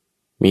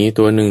มี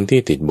ตัวหนึ่งที่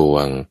ติดบ่ว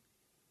ง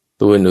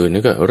ตัวอื่น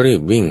ๆก็รี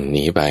บวิ่งห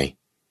นีไป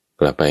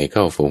กลับไปเข้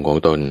าฝูงของ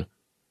ตน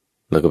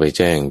แล้วก็ไปแ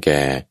จ้งแ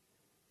ก่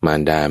มา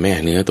รดาแม่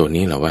เนื้อตัว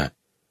นี้แหละว่า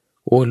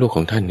ลูกข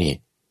องท่านนี่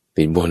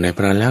ติดบ่วงนายพ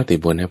รานแล้วติด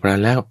บ่วงนายพราน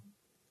แล้ว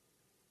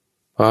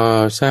พอ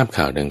ทราบ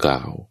ข่าวดังกล่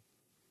าว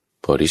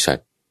โพธิสัต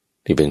ว์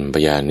ที่เป็นพ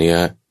ญาเนื้อ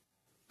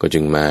ก็จึ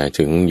งมา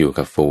ถึงอยู่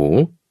กับฝูง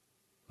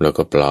แล้ว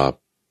ก็ปลอบ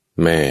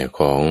แม่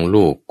ของ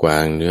ลูกกวา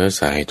งเนื้อ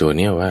สายตัวเ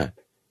นี้ยว่า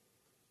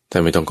ท่า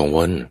นไม่ต้องกังว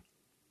ล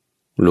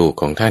ลูก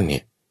ของท่านเนี่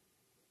ย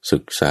ศึ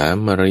กษา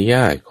มารย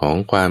าทของ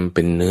ความเ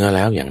ป็นเนื้อแ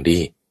ล้วอย่างดี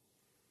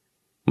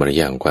มาร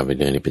ยาทของความเป็น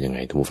เนื้อนี่เป็นยังไง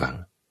ทุกผู้ฟัง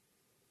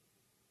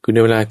คือใน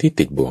เวลาที่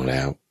ติดบ่วงแ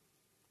ล้ว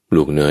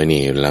ลูกเนื้อ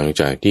นี่หลัง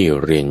จากที่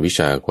เรียนวิช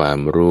าความ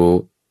รู้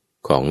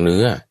ของเ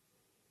นื้อ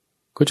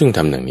ก็จึงท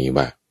ำอย่างนี้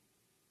ว่า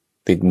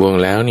ติดบ่วง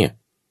แล้วเนี่ย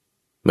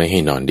ไม่ให้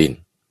นอนดิน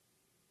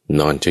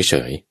นอนเฉ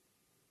ย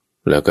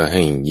ๆแล้วก็ใ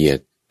ห้เหยียด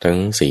ทั้ง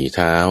สี่เ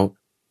ท้า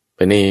ไป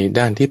ใน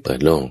ด้านที่เปิด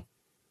โล่ง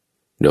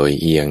โดย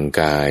เอียง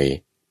กาย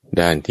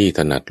ด้านที่ถ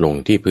นัดลง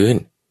ที่พื้น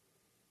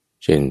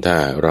เช่นถ้า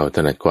เราถ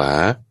นัดขวา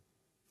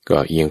ก็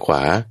เอียงขว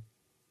า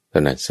ถ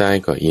นัดซ้าย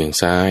ก็เอียง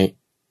ซ้าย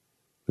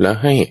แล้ว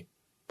ให้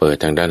เปิด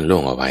ทางด้านโล่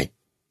งเอาไว้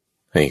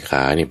ให้ข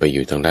านี่ไปอ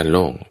ยู่ทางด้านโ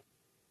ล่ง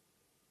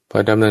พอ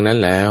ทำดังนั้น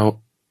แล้ว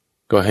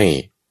ก็ให้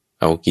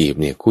เอากีบ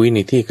เนี่ยคุ้ยใน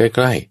ที่ใก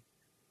ล้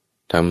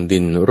ๆทำดิ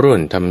นร่ว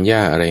นทำหญ้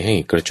าอะไรให้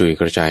กระจุย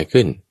กระจาย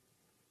ขึ้น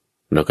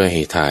แล้วก็ใ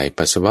ห้ถ่าย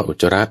ปัสสาวะอุจ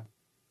จาระ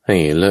ให้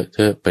เลอะเท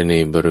อะไปใน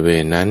บริเว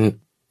ณนั้น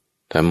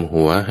ทำ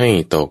หัวให้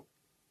ตก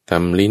ท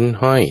ำลิ้น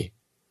ห้อย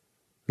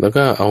แล้ว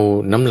ก็เอา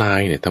น้ำลา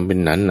ยเนี่ยทำเป็น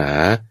หนา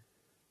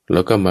ๆแ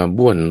ล้วก็มา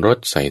บ้วนรด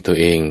ใส่ตัว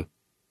เอง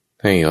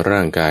ให้ร่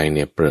างกายเ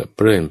นี่ยเปร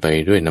อะไป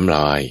ด้วยน้ำล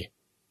าย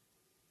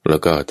แล้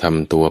วก็ท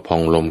ำตัวพอ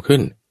งลมขึ้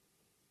น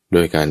โด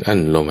ยการอั้น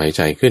ลมหายใ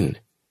จขึ้น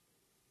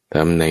ท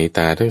ำในต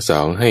าทั้งสอ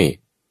งให้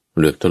เ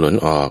หลือกถลน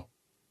ออก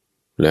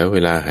แล้วเว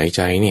ลาหายใ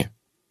จเนี่ย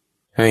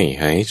ให้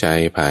หายใจ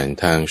ผ่าน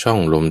ทางช่อง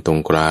ลมตรง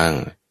กลาง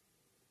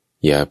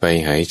อย่าไป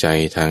หายใจ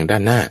ทางด้า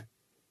นหน้า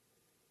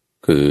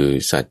คือ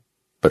สัตว์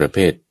ประเภ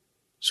ท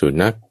สุ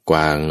นัขกว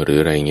างหรือ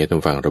อะไรเงี้ยต้อ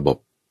งฟังระบบ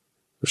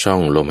ช่อ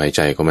งลมหายใ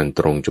จของมัน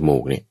ตรงจมู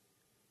กเนี่ย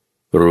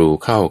รู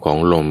เข้าของ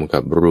ลมกั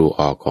บรู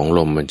ออกของล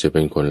มมันจะเ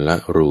ป็นคนละ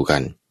รูกั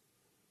น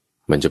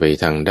มันจะไป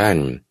ทางด้าน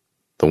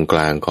ตรงกล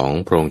างของ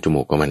โพรงจ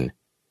มูกของมัน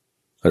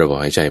ระบบ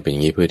หายใจเป็นอย่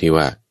างนี้เพื่อที่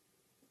ว่า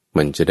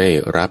มันจะได้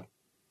รับ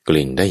ก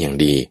ลิ่นได้อย่าง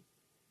ดี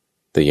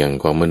แต่อย่าง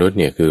ของมนุษย์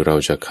เนี่ยคือเรา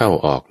จะเข้า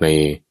ออกใน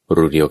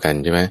รูเดียวกัน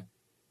ใช่ไหม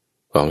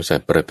ของสัต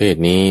ว์ประเภท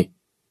นี้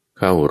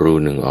เข้ารู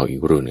หนึ่งออกอี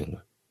กรูหนึ่ง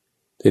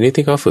ทีนี้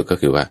ที่เขาฝึกก็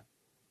คือว่า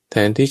แท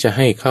นที่จะใ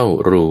ห้เข้า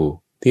รู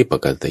ที่ป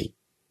กติ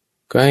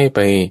ก็ให้ไป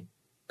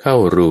เข้า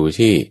รู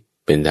ที่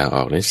เป็นทางอ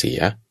อกนั้นเสีย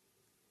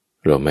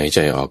ลมหายใจ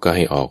ออกก็ใ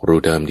ห้ออกรู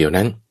เดิมเดียว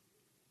นั้น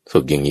ฝึ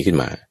กอย่างนี้ขึ้น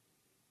มา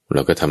เร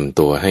าก็ทำ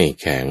ตัวให้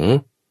แข็ง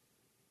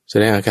แส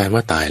ดงอาการว่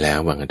าตายแล้ว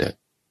ว่างั้นเถอะ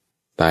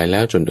ตายแล้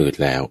วจนอืด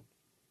แล้ว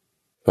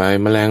ฝ่าย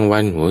แมลงวั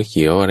นหัวเ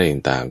ขียวอะไร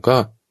ต่างๆก็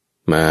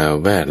มา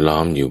แวดล้อ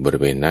มอยู่บริ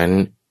เวณนั้น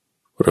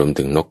รวม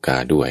ถึงนกกา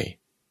ด้วย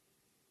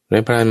ใน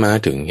พรานมา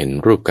ถึงเห็น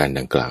รูปการ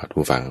ดังกล่าวทุ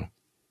กฝัง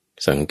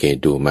สังเกต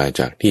ดูมา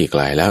จากที่ไก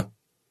ลแล้ว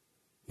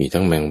มี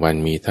ทั้งแมงวัน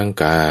มีทั้ง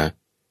กา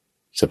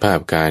สภาพ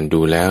การดู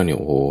แล้วเนี่ย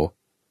โอ้โห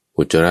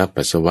อุจจาระ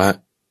ปัสสาวะ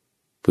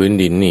พื้น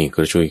ดินนี่ก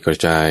ระชุยกระ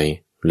จาย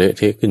เละเ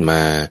ทะขึ้นม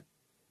า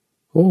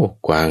โอ้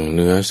กวางเ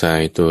นื้อทรา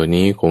ยตัว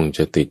นี้คงจ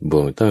ะติดบ่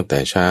วงตั้งแต่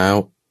เช้า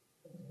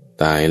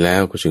ตายแล้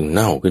วก็จึงเ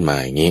น่าขึ้นมา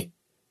อย่างนี้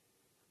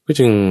ก็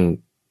จึง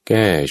แ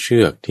ก้เชื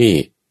อกที่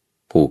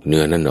ผูกเ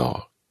นื้อนั่นออ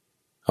ก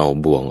เอา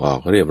บ่วงออก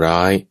เรียบร้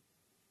อย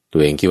ตั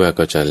วเองคิดว่า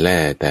ก็จะแล่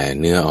แต่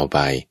เนื้อเอาไป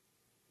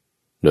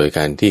โดยก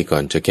ารที่ก่อ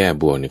นจะแก้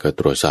บ่วงนี่ก็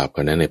ตรวจสอบ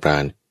กันนะในปรา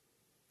ณ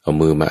เอา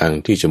มือมาอัง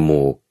ที่จ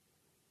มูก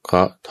เค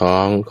าะท้อ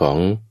งของ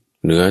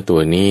เนื้อตั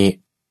วนี้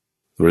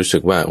รู้สึ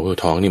กว่าโอ้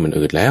ท้องนี่มัน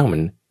อืดแล้วมั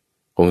น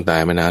คงตา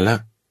ยมานานละ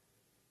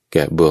แก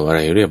ะบ่วงอะไร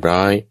เรียบ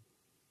ร้อย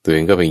ตัวเอ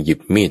งก็ไปหยิบ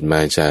มีดมา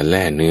จะแ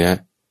ล่เนื้อ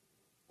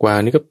กวาง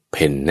นี่ก็เ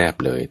พ่นแนบ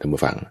เลยท่าน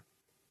ผู้ฟัง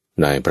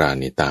นายปราณ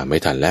นี่ตามไม่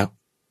ทันแล้ว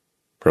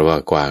เพราะว่า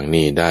กวาง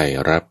นี่ได้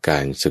รับกา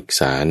รศึก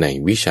ษาใน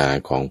วิชา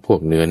ของพวก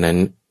เนื้อนั้น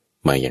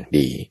มาอย่าง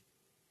ดี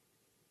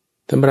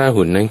ท่านพระรา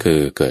หุลนั่นคือ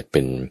เกิดเ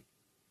ป็น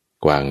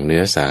กวางเนื้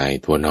อทราย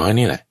ตัวน้อย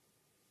นี่แหละ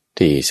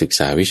ที่ศึกษ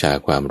าวิชา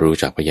ความรู้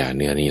จากพญา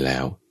เนื้อนี้แล้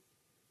ว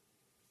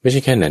ไม่ใช่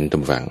แค่นั้นท่า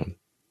นฟัง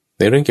ใ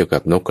นเรื่องเกี่ยวกั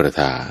บนกกระ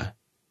ทา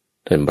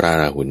ท่านพระ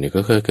ราหุลนี่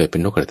ก็เคยเกิดเป็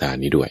นนกกระทา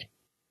นี้ด้วย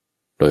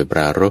โดยปร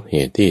ารภเห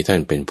ตุที่ท่าน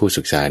เป็นผู้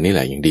ศึกษานี่แห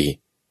ละอย่างดี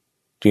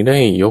จึงได้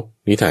ยก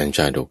นิทานช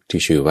าดก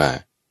ที่ชื่อว่า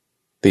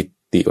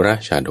ติระ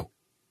ชาดก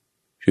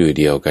ชื่อ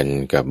เดียวกัน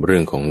กับเรื่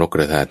องของนกก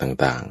ระทา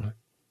ต่าง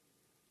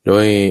ๆโด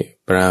ย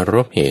ปราร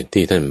ภเหตุ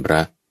ที่ท่านพร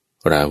ะ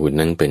ราหุล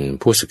นั้นเป็น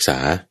ผู้ศึกษา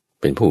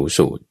เป็นผู้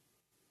สูตร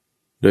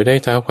โดยได้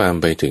เท้าความ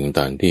ไปถึงต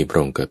อนที่พระ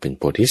องค์เกิดเป็น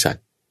โพธิสัต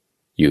ว์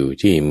อยู่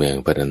ที่เมือง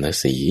ปารณ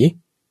สี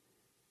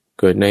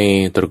เกิดใน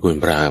ตระกูล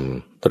พราหมณ์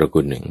ตระ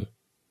กูลหนึ่ง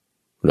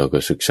เราก็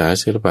ศึกษา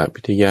ศิลปะ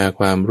วิทยา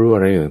ความรู้อ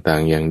ะไรต่า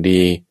งๆอย่าง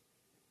ดี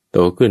โต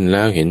ขึ้นแ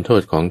ล้วเห็นโท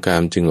ษของกา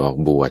มจึงออก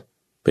บวช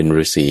เป็น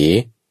ฤาษี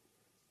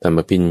ทำ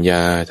อภิญญ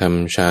าท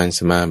ำฌานส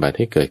มาบัติใ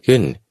ห้เกิดขึ้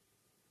น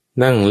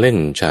นั่งเล่น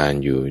ฌาน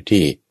อยู่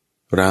ที่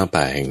ราว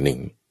ป่าแห่งหนึ่ง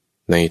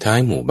ในท้าย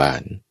หมู่บ้า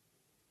น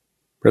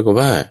ปรากฏ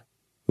ว่า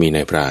มีน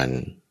ายพราน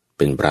เ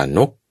ป็นพรานน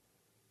ก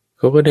เ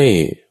ขาก็ได้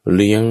เ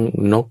ลี้ยง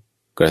นก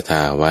กระท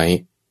าไว้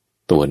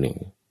ตัวหนึ่ง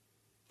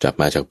จับ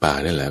มาจากป่า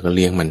นั่นแหละก็เ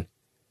ลี้ยงมัน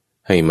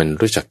ให้มัน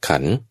รู้จักขั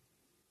น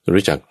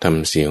รู้จักท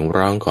ำเสียง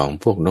ร้องของ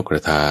พวกนกกร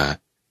ะทา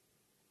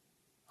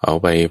เอา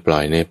ไปปล่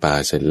อยในป่า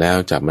เสร็จแล้ว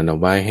จับมันเอา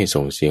ไว้ให้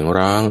ส่งเสียง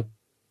ร้อง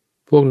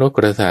พวกนกก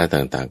ระทา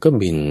ต่างๆก็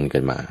บินกั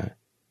นมา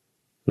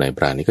นายพ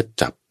รานนี่ก็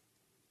จั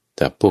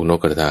บพวกนก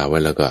กระทาไว้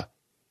แล้วก็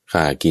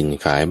ฆ่ากิน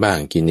ขายบ้าง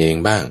กินเอง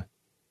บ้าง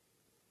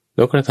น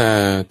กกระทา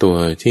ตัว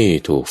ที่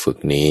ถูกฝึก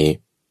นี้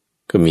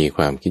ก็มีค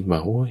วามคิดว่า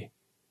โอ้ย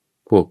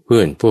พวกเพื่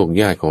อนพวก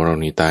ญาติของเรา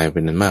นี่ตายเป็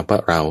นนั้นมากเพรา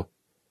ะเ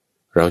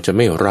ราจะไ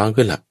ม่ร้อง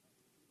ขึ้นหรอก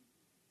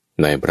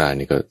นายพราน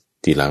นี่ก็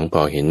ทีหลังพ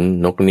อเห็น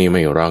นกนี่ไ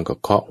ม่ร้องก็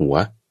เคาะหัว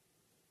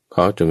เค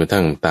าะจนกระ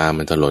ทั่งตา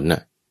มันถลนน่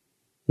ะ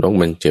นก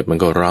มันเจ็บมัน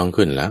ก็ร้อง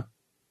ขึ้นแล้ว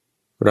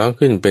ร้อง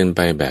ขึ้นเป็นไป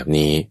แบบ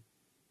นี้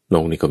น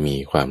กนี่ก็มี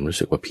ความรู้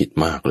สึกว่าผิด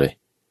มากเลย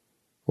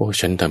โอ้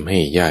ฉันทำให้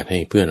ญาติให้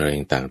เพื่อนอะไร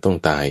ต่างๆต้อง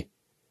ตาย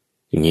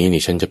อย่างนี้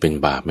นี่ฉันจะเป็น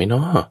บาปไหมเน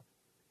าะ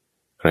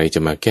ใครจะ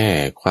มาแก้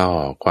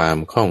ความ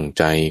ข้องใ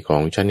จขอ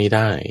งฉันนี่ไ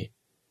ด้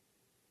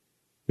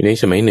ใน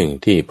สมัยหนึ่ง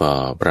ที่พอ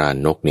พราน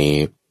นกนี้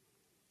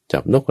จั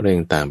บนกอะไร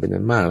ต่างๆเป็น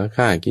นั้นมากแล้ว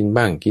ฆ่ากิน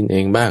บ้างกินเอ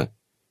งบ้าง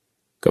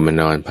ก็มา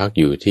นอนพัก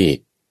อยู่ที่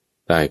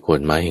ใต้โค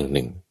นไม้แห่งห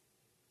นึ่ง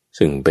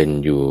ซึ่งเป็น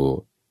อยู่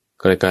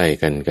ใกล้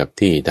ๆกันกับ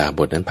ที่ดาบ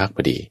ทนั้นพักพ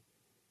อดี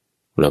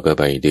เราก็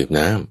ไปดื่ม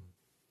น้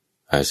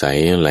ำอาศัย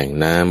แหล่ง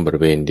น้ำบริ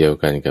เวณเดียว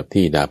กันกับ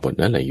ที่ดาบท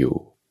นั้นแหละอยู่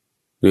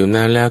ดื่ม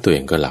น้ำแล้วตัวเอ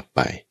งก็หลับไ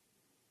ป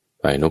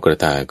ฝ่ายนกกระ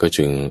ทาก็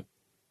จึง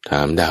ถ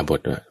ามดาบ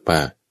ทว่า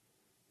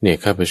เนี่ย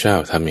ข้าพเจ้า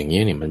ทำอย่าง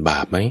นี้เนี่ยมันบา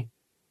ปไหม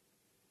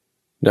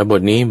ดาบ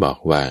ทนี้บอก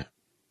ว่า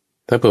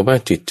ถ้าเผื่อว่า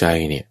จิตใจ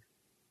เนี่ย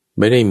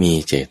ไม่ได้มี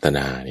เจตน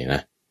าเนี่ยน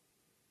ะ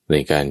ใน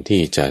การ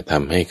ที่จะท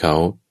ำให้เขา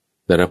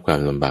ได้รับความ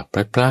ลำบากพ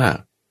ลัดพราก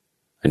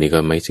อันนี้ก็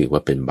ไม่ถือว่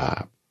าเป็นบา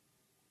ป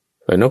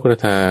ฝ่ายนกกระ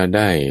ทาไ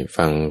ด้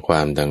ฟังคว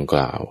ามดังก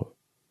ล่าว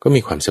ก็มี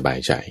ความสบาย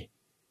ใจ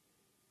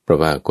เพราะ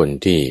ว่าคน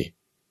ที่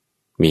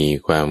มี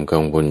ความกั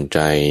งวลใจ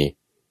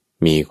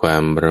มีควา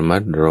มระมั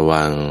ดระ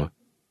วัง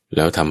แ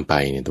ล้วทำไป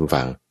เนี่ยทุก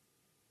ฝั่ง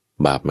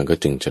บาปมันก็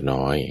จึงจะ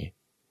น้อย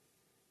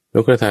น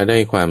กกระทาได้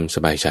ความส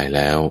บายใจแ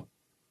ล้ว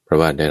พ ราะ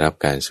ว่าได้รับ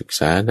การศึกษ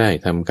าได้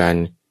ทำการ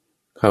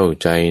เข้า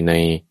ใจใน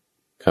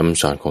ค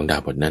ำสอนของดา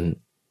บทนั้น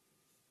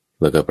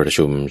แล้วก็ประ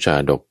ชุมชา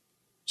ดก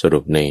สรุ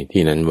ปใน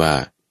ที่นั้นว่า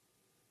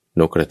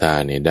นกกระทา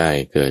เนี่ยได้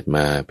เกิดม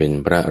าเป็น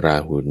พระรา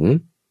หุล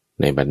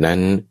ในบัดนั้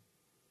น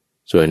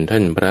ส่วนท่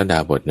านพระดา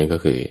บทนั่นก็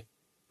คือ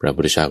พระพุ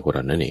ทธเจ้าของเร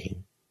านั่นเอง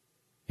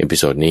เอพิ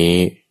โซดนี้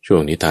ช่ว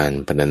งนิทาน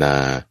พรรณนา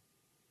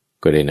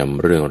ก็ได้น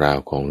ำเรื่องราว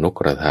ของนก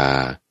กระทา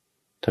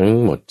ทั้ง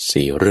หมด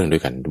4เรื่องด้ว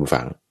ยกันดู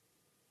ฟัง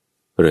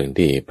เรื่อง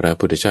ที่พระ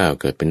พุทธเจ้า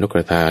เกิดเป็นนกก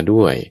ระทา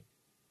ด้วย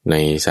ใน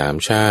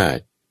3ชา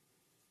ติ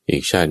อี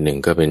กชาติหนึ่ง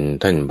ก็เป็น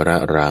ท่านพระ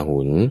ราหุ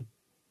ล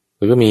แ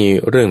ล้วก็มี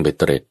เรื่องเบ็ด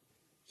เตร็ด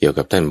เกี่ยว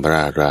กับท่านพร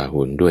ะรา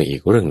หุลด้วยอี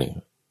กเรื่องหนึ่ง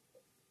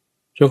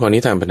ช่วงของนิ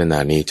ทานพรรณนา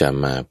นี้จะ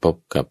มาพบ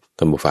กับ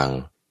ท่านผู้ฟัง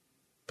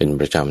เป็น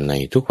ประจำใน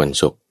ทุกวัน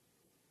ศุกร์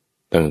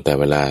ตั้งแต่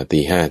เวลา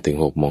 5:00 ถึง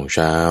 6:00 น.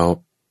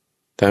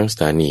ทั้งส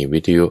ถานีวิ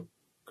ทยุ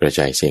กระจ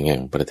ายเสียงแห่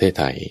งประเทศ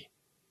ไทย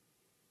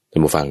ท่า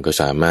นผู้ฟังก็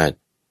สามารถ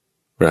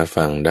รับ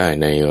ฟังได้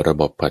ในระ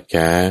บบพอดแค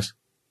สต์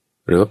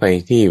หรือว่าไป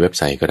ที่เว็บไ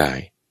ซต์ก็ได้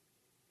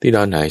ที่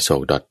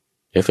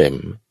donhaiso.fm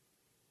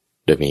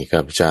โดยมีข้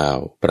าพเจ้า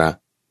พระ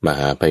มห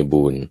าไพ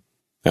บูลย์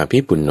อาภิ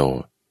ปุณโญ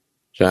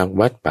จาก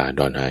วัดป่าด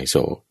อนไฮโซ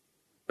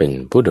เป็น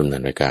ผู้ดำเนิ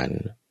นรายการ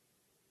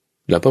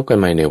แล้วพบกัน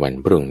ใหม่ในวัน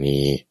พรุ่ง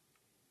นี้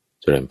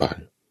เจริญพร